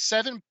 Like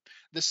the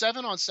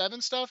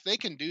 7-on-7 stuff, they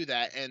can do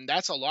that, and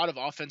that's a lot of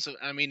offensive.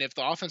 I mean, if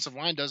the offensive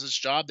line does its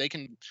job, they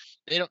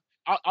don't.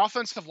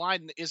 Offensive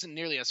line isn't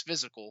nearly as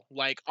physical.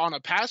 Like on a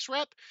pass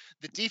rep,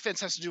 the defense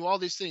has to do all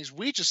these things.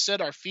 We just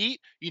set our feet,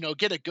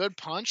 get a good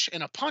punch,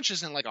 and a punch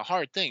isn't like a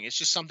hard thing. It's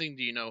just something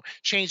to,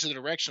 change the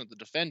direction of the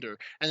defender,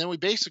 and then we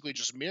basically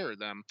just mirror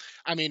them.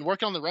 I mean,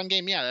 working on the run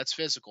game, yeah, that's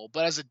physical,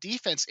 but as a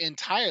defense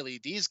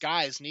entirely, these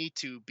guys need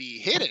to be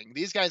hitting.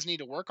 These guys need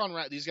to work on.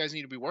 These guys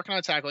need to be working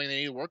on tackling. They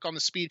need to work on the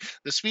speed.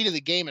 The speed of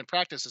the game in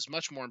practice is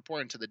much more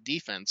important to the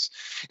defense,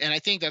 and I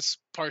think that's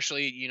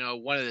partially,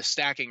 one of the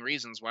stacking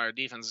reasons why our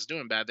defense is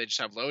doing bad. They just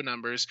have low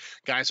numbers.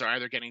 Guys are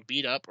either getting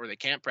beat up, or they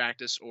can't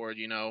practice, or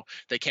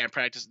they can't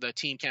practice. The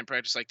team can't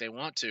practice like they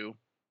want to,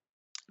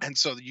 and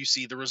so you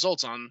see the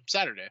results on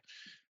Saturday.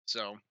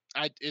 So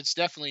it's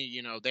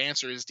definitely, the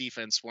answer is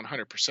defense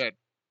 100%.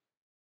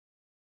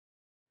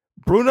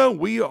 Bruno,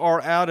 we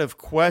are out of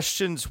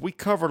questions. We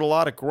covered a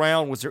lot of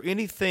ground. Was there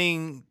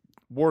anything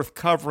worth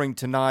covering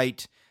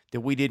tonight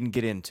that we didn't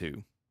get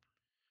into?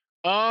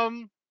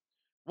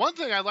 One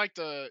thing I'd like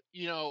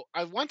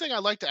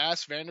to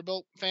ask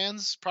Vanderbilt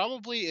fans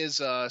probably is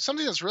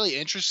something that's really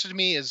interested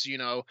me is,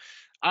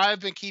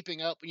 I've been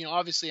keeping up,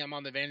 obviously I'm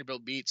on the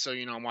Vanderbilt beat, so,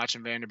 I'm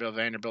watching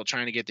Vanderbilt,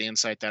 trying to get the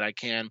insight that I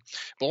can.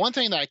 But one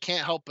thing that I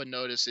can't help but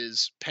notice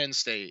is Penn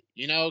State.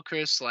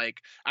 Chris, like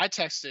I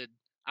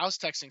was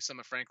texting some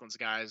of Franklin's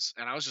guys,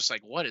 and I was just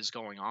like, what is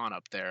going on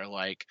up there?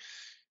 Like,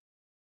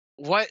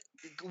 what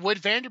would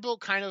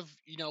Vanderbilt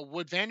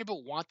would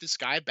Vanderbilt want this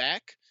guy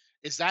back?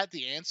 Is that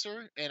the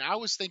answer? And I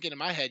was thinking in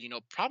my head,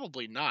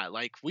 probably not.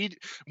 Like we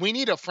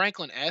need a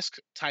Franklin-esque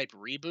type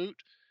reboot,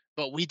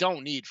 but we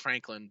don't need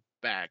Franklin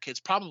back. It's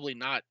probably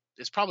not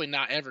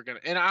ever gonna,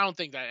 and I don't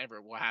think that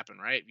ever will happen,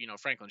 right?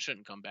 Franklin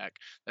shouldn't come back.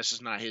 That's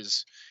just not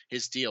his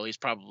deal. He's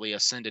probably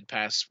ascended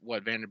past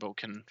what Vanderbilt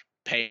can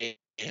pay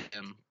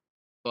him.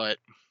 But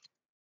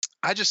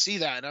I just see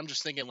that, and I'm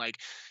just thinking, like,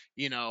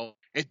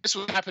 if this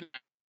would happen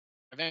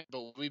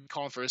Vanderbilt, we'd be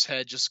calling for his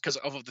head just because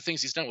of the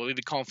things he's done. We'd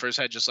be calling for his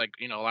head just like,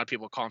 a lot of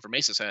people are calling for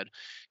Mesa's head.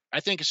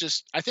 I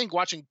think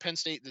watching Penn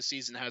State this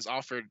season has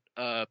offered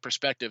a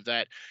perspective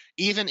that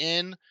even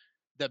in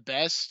the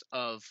best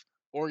of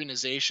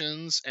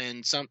organizations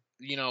and some,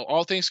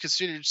 all things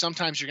considered,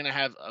 sometimes you're going to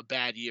have a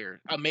bad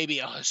year, maybe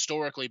a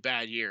historically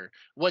bad year.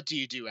 What do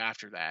you do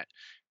after that?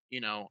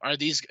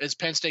 is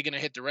Penn State going to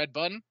hit the red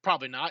button?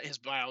 Probably not. His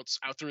buyout's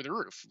out through the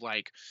roof.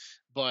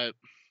 But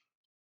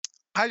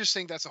I just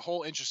think that's a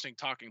whole interesting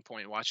talking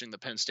point watching the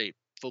Penn State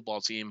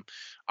football team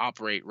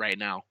operate right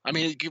now. I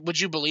mean, would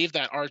you believe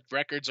that our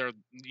records are,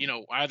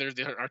 either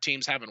our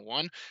teams haven't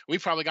won?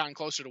 We've probably gotten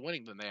closer to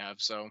winning than they have.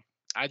 So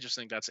I just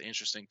think that's an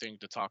interesting thing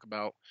to talk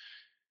about.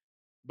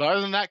 But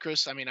other than that,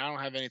 Chris, I mean, I don't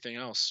have anything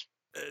else.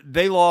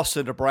 They lost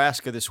to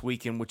Nebraska this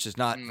weekend, which is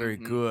not very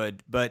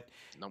good. But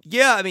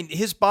yeah, I mean,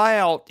 his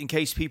buyout, in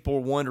case people are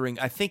wondering,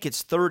 I think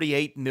it's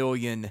 $38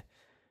 million.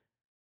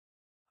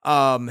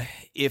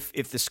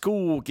 If the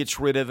school gets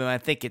rid of him, I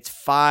think it's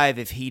 $5 million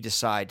if he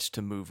decides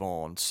to move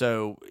on.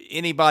 So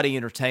anybody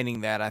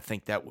entertaining that, I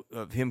think that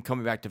of him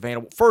coming back to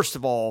Vanderbilt. First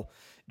of all,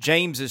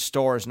 James's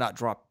star has not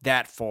dropped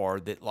that far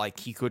that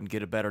like he couldn't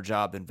get a better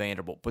job than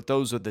Vanderbilt. But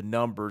those are the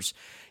numbers.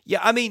 Yeah,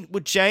 I mean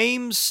with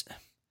James.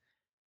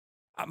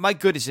 My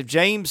goodness, if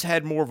James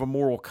had more of a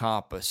moral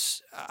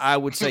compass, I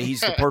would say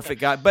he's the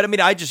perfect guy. But I mean,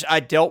 I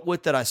dealt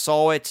with it. I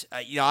saw it.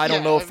 I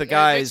don't know if the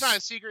guy is. It's not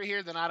a secret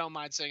here. Then I don't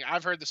mind saying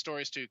I've heard the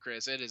stories too,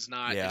 Chris. It is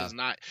not. Yeah. It is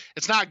not.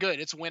 It's not good.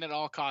 It's win at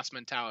all cost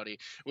mentality,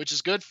 which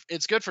is good.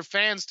 It's good for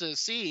fans to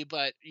see,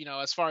 but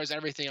as far as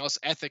everything else,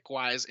 ethic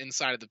wise,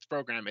 inside of the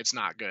program, it's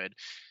not good.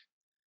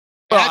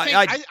 Well,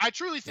 I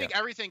truly think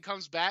everything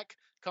comes back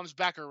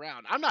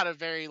around. I'm not a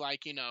very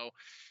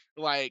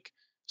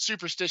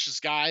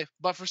superstitious guy,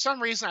 but for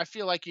some reason I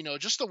feel like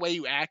just the way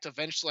you act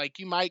eventually, like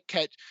you might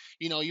catch,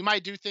 you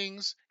might do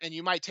things and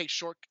you might take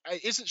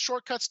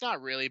shortcuts,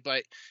 not really,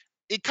 but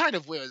it kind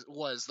of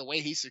was the way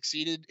he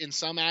succeeded in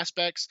some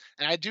aspects,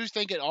 and I do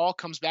think it all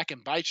comes back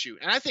and bites you.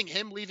 And I think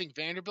him leaving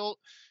Vanderbilt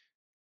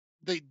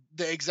the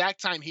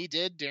exact time he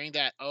did during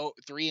that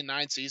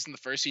 3-9 season, the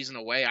first season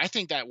away, I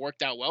think that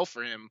worked out well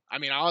for him. I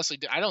mean, honestly,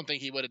 I don't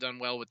think he would have done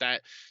well with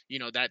that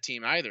that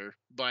team either,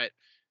 but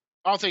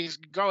all things,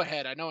 go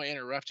ahead. I know I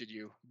interrupted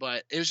you,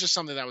 but it was just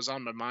something that was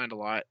on my mind a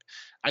lot.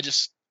 I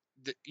just,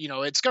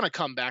 it's going to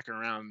come back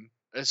around,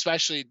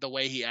 especially the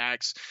way he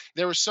acts.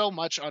 There was so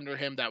much under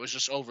him that was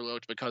just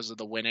overlooked because of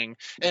the winning.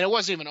 And it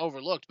wasn't even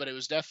overlooked, but it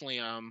was definitely,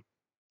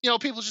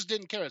 people just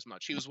didn't care as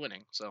much. He was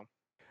winning, so.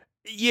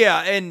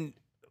 Yeah, and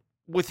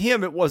with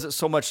him, it wasn't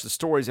so much the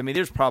stories. I mean,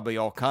 there's probably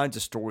all kinds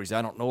of stories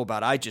I don't know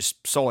about. I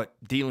just saw it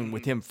dealing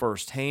with him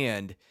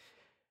firsthand.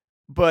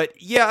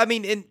 But, yeah, I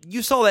mean, and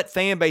you saw that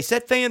fan base.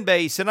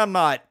 And I'm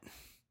not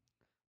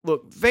 –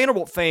 look,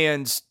 Vanderbilt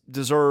fans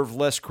deserve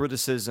less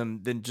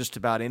criticism than just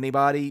about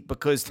anybody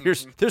because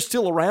they're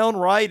still around,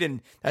 right?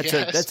 And that's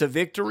a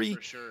victory.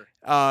 For sure.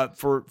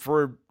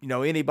 For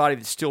anybody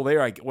that's still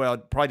there. It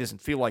probably doesn't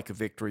feel like a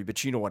victory,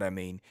 but you know what I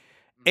mean.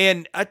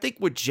 And I think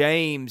with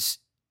James,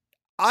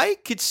 I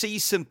could see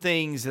some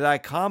things that I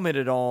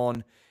commented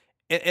on.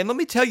 And let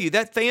me tell you,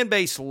 that fan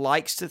base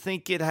likes to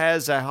think it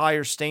has a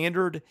higher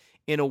standard –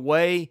 in a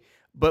way,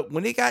 but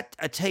when he got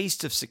a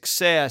taste of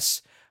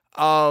success,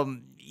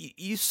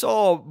 you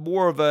saw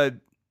more of a,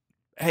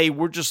 hey,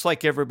 we're just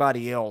like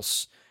everybody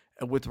else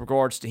with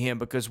regards to him,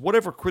 because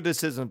whatever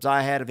criticisms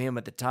I had of him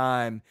at the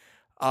time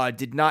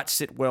did not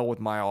sit well with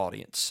my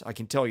audience. I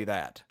can tell you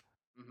that.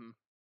 Mm-hmm.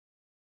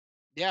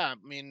 Yeah,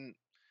 I mean,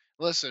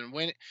 listen,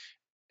 when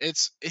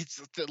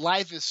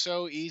life is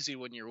so easy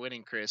when you're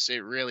winning, Chris. It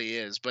really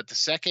is. But the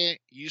second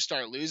you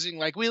start losing,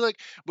 like we look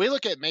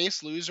at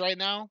Mace lose right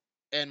now.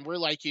 And we're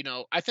like,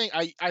 I think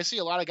I see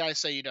a lot of guys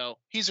say,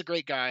 he's a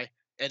great guy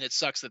and it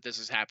sucks that this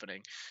is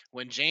happening.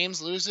 When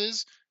James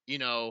loses,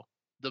 the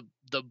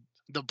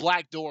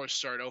black doors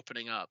start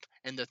opening up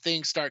and the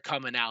things start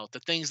coming out, the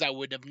things that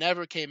would have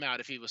never came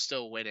out if he was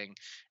still winning.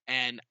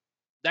 And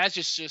that's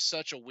just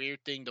such a weird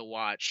thing to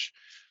watch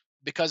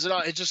because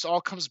it just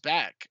all comes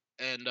back.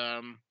 And,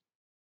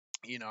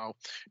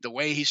 the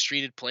way he's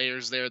treated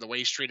players there, the way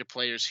he's treated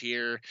players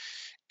here,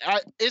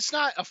 it's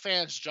not a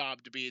fan's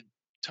job to be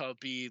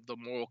the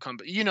moral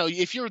compass.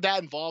 If you're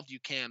that involved, you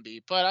can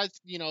be. But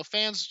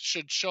fans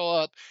should show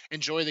up,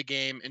 enjoy the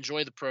game,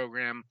 enjoy the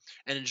program,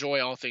 and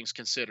enjoy all things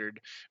considered.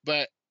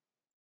 But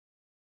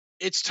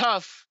it's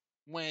tough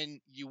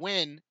when you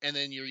win and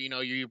then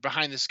you're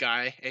behind this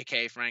guy,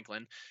 aka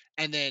Franklin,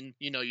 and then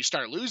you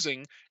start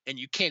losing and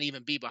you can't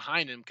even be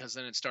behind him because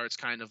then it starts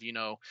kind of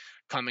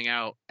coming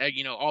out,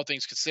 all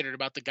things considered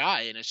about the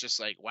guy, and it's just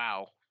like,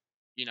 wow.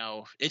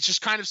 It's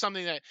just kind of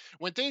something that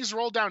when things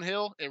roll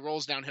downhill, it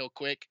rolls downhill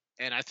quick.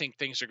 And I think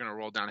things are going to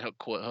roll downhill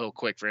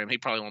quick for him. He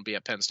probably won't be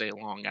at Penn State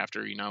long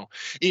after,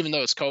 even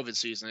though it's COVID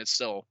season, it's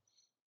still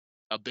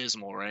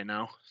abysmal right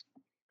now.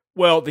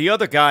 Well, the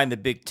other guy in the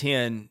Big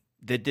Ten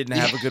that didn't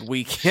have a good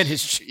weekend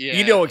is,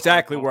 you know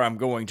exactly where I'm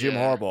going, Jim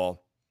Harbaugh.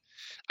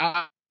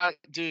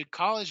 Dude,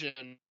 college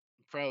and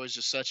pro is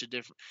just such a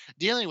different –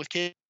 dealing with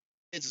kids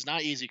is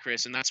not easy,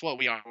 Chris, and that's what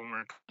we are when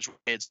we're in college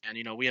kids.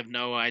 And we have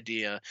no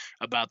idea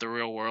about the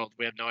real world.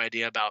 We have no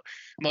idea about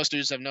most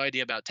students have no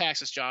idea about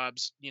taxes,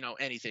 jobs,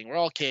 anything. We're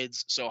all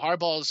kids. So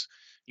Harbaugh's,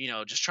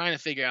 just trying to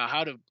figure out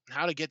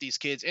how to get these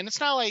kids. And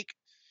it's not like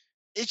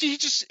he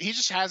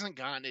just hasn't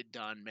gotten it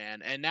done,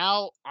 man. And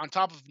now on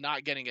top of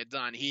not getting it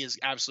done, he is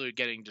absolutely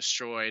getting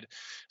destroyed.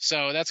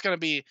 So that's gonna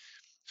be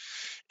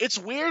It's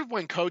weird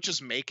when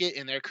coaches make it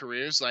in their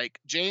careers. Like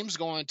James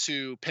going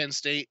to Penn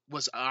State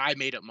was a I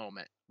made it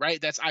moment, right?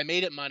 That's I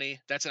made it money.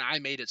 That's an I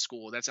made it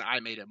school. That's an I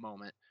made it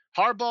moment.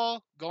 Harbaugh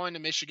going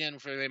to Michigan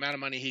for the amount of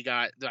money he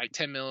got, like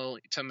 10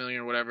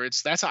 million or whatever.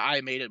 That's an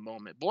I made it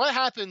moment. But what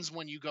happens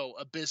when you go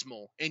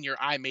abysmal in your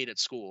I made it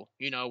school?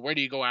 Where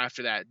do you go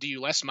after that? Do you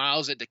Les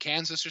Miles it to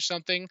Kansas or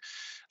something?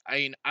 I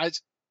mean,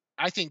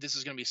 I think this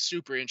is going to be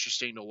super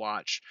interesting to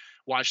watch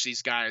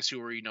these guys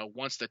who are,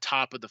 once the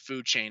top of the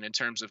food chain in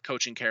terms of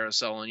coaching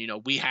carousel.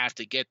 And, we have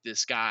to get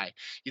this guy.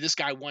 This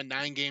guy won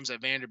 9 games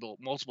at Vanderbilt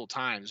multiple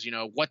times.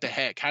 What the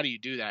heck? How do you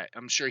do that?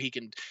 I'm sure he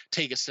can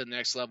take us to the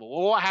next level.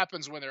 Well, what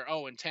happens when they're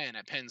 0-10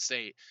 at Penn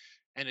State?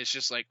 And it's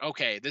just like,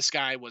 okay, this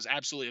guy was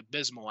absolutely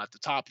abysmal at the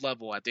top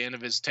level at the end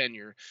of his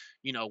tenure.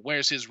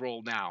 Where's his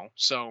role now?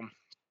 So,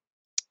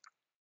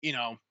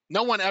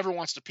 no one ever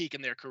wants to peak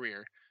in their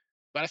career.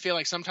 But I feel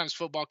like sometimes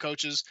football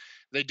coaches,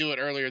 they do it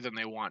earlier than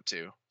they want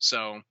to.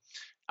 So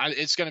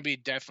it's going to be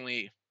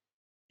definitely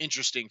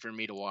interesting for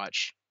me to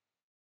watch.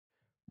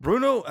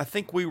 Bruno, I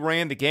think we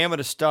ran the gamut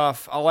of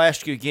stuff. I'll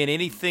ask you again,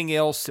 anything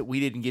else that we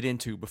didn't get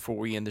into before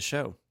we end the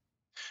show?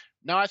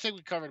 No, I think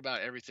we covered about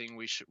everything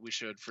we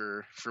should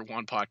for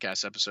one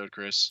podcast episode,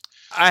 Chris.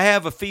 I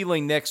have a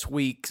feeling next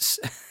week,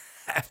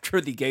 after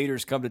the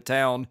Gators come to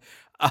town,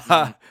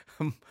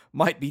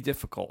 might be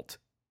difficult.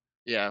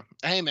 Yeah.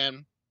 Hey,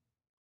 man.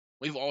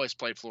 We've always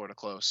played Florida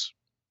close.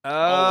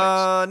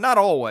 Not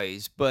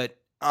always, but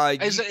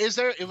was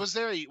there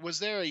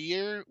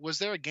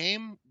a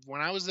game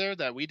when I was there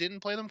that we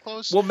didn't play them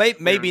close? Well,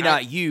 maybe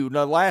not you.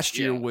 No, last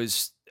year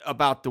was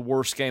about the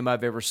worst game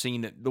I've ever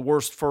seen. The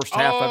worst first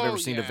half I've ever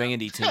seen a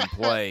Vandy team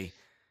play.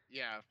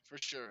 Yeah, for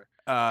sure.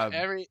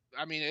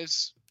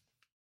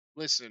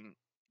 Listen,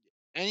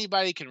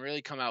 anybody can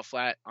really come out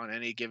flat on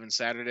any given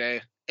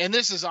Saturday. And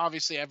this is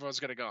obviously everyone's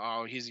going to go,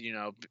 oh, he's,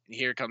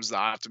 here comes the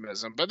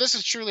optimism. But this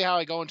is truly how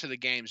I go into the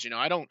games.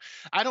 I don't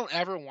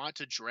ever want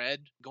to dread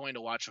going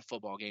to watch a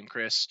football game,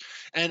 Chris.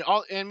 And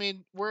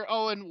we're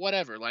and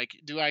whatever. Like,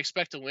 do I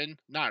expect to win?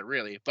 Not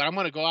really. But I'm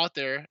going to go out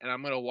there and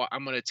I'm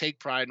going to take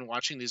pride in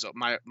watching these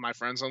my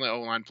friends on the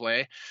O-line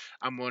play.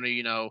 I'm going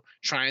to,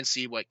 try and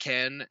see what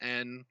Ken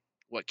and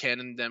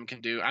them can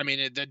do. I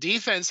mean, the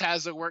defense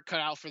has the work cut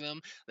out for them.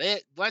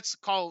 Let's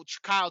call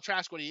Kyle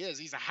Trask what he is.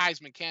 He's a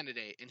Heisman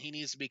candidate, and he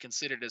needs to be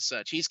considered as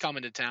such. He's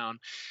coming to town,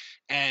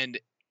 and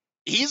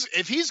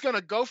if he's going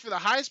to go for the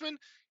Heisman,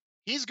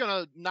 he's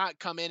going to not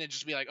come in and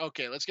just be like,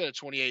 okay, let's get a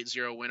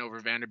 28-0 win over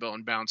Vanderbilt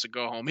and bounce and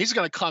go home. He's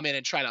going to come in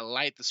and try to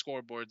light the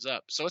scoreboards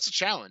up. So it's a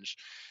challenge.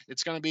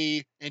 It's going to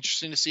be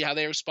interesting to see how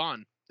they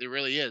respond. It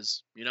really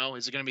is.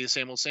 Is it going to be the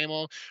same old,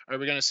 or are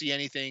we going to see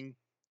anything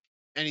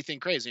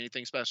crazy,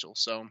 anything special?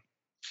 So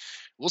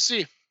we'll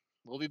see.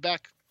 We'll be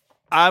back.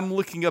 I'm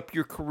looking up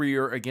your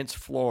career against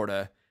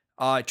Florida.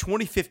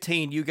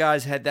 2015, you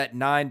guys had that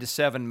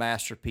 9-7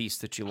 masterpiece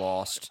that you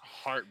lost.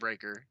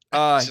 Heartbreaker.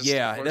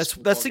 Yeah,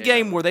 that's the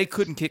game where they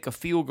couldn't kick a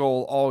field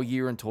goal all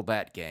year until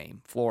that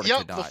game. Florida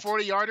could not. The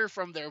 40-yarder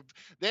from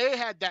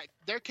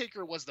their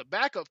kicker was the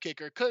backup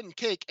kicker, couldn't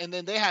kick, and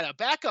then they had a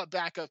backup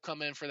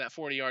come in for that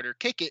 40-yarder,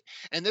 kick it,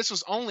 and this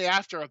was only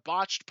after a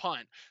botched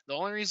punt. The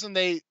only reason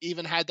they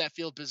even had that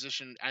field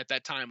position at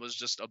that time was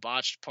just a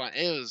botched punt.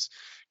 It was,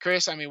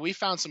 Chris, we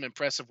found some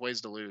impressive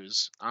ways to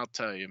lose. I'll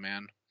tell you,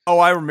 man. Oh,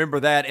 I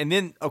remember that. And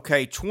then,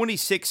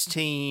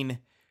 2016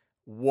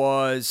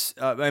 was,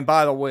 and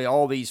by the way,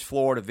 all these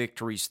Florida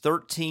victories,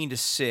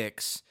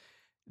 13-6,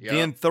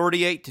 then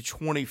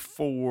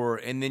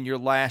 38-24, and then your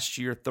last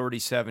year,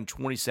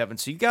 37-27.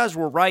 So you guys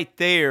were right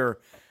there.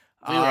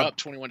 We were up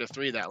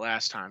 21-3 that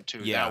last time too.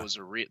 Yeah,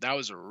 that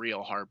was a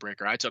real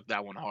heartbreaker. I took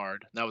that one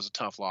hard. That was a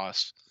tough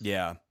loss.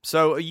 Yeah.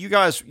 So you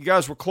guys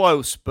were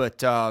close,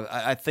 but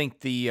I think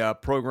the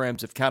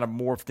programs have kind of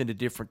morphed into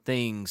different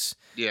things.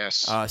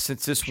 Yes.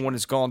 Since this one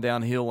has gone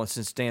downhill, and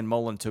since Dan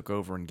Mullen took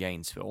over in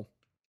Gainesville.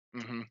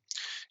 Mm-hmm.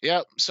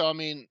 Yeah. So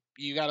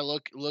you got to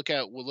look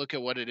at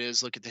what it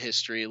is. Look at the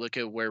history. Look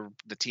at where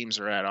the teams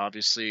are at,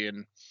 obviously,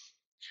 and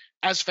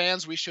as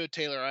fans, we should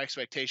tailor our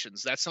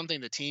expectations. That's something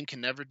the team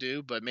can never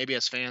do, but maybe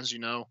as fans,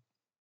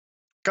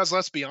 because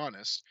let's be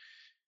honest,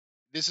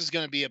 this is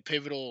going to be a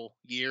pivotal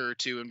year or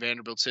two in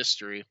Vanderbilt's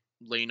history.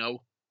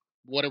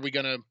 What are we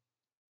going to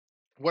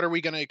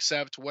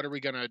accept? What are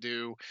we going to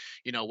do?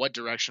 What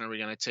direction are we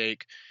going to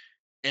take?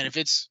 And if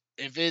it's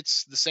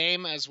the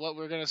same as what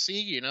we're going to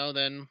see,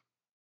 then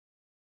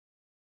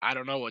I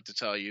don't know what to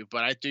tell you,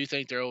 but I do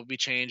think there will be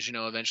change,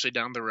 eventually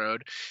down the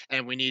road,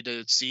 and we need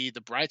to see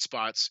the bright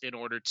spots in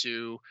order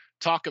to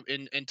talk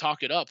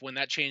it up. When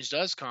that change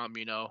does come,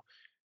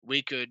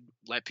 we could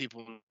let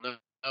people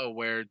know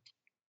where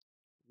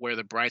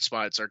the bright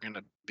spots are going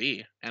to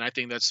be. And I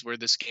think that's why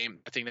this game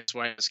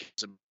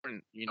is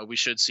important. We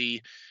should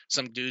see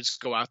some dudes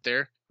go out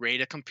there ready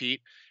to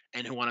compete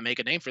and who want to make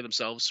a name for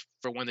themselves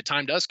for when the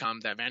time does come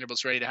that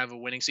Vanderbilt's ready to have a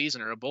winning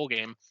season or a bowl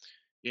game.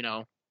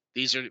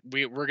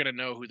 We're going to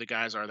know who the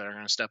guys are that are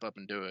going to step up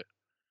and do it.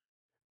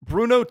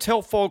 Bruno,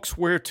 tell folks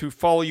where to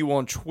follow you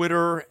on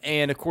Twitter.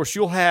 And, of course,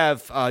 you'll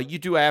have you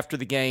do after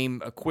the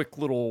game a quick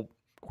little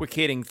quick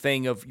hitting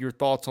thing of your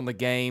thoughts on the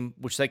game,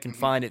 which they can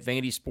find at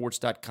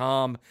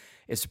VandySports.com.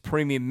 It's a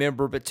premium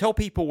member, but tell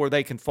people where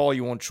they can follow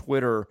you on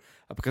Twitter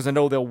because I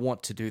know they'll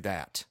want to do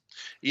that.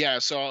 Yeah,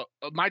 so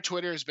my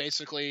Twitter is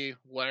basically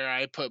where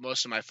I put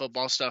most of my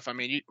football stuff. I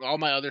mean, all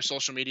my other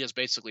social media is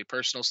basically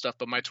personal stuff,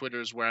 but my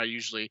Twitter is where I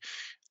usually,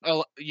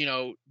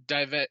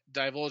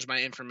 divulge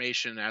my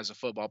information as a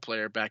football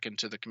player back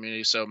into the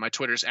community. So my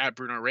Twitter is at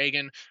Bruno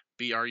Reagan,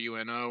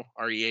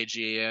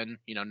 BrunoReagan.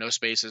 No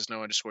spaces,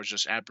 no underscores,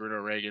 just at Bruno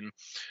Reagan.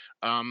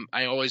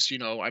 I always,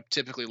 I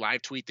typically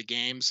live tweet the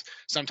games.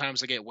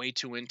 Sometimes I get way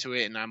too into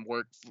it and I'm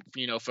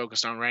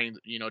focused on writing,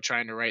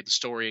 trying to write the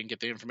story and get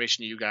the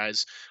information to you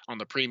guys on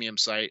the premium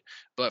site.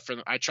 But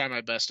I try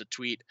my best to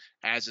tweet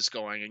as it's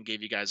going and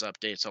give you guys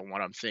updates on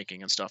what I'm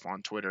thinking and stuff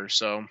on Twitter.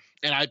 So,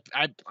 and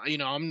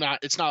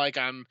it's not like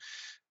I'm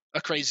a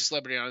crazy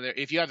celebrity on there.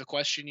 If you have a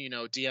question,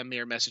 DM me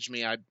or message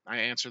me. I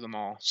answer them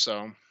all.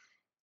 So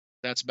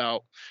that's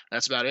about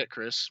it,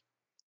 Chris.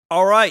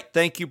 All right.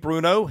 Thank you,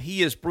 Bruno.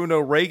 He is Bruno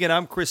Reagan.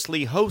 I'm Chris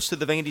Lee, host of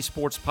the Vandy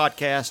Sports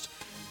Podcast.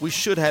 We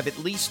should have at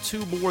least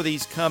 2 more of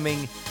these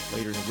coming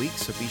later in the week,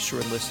 so be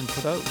sure and listen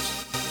for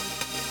those.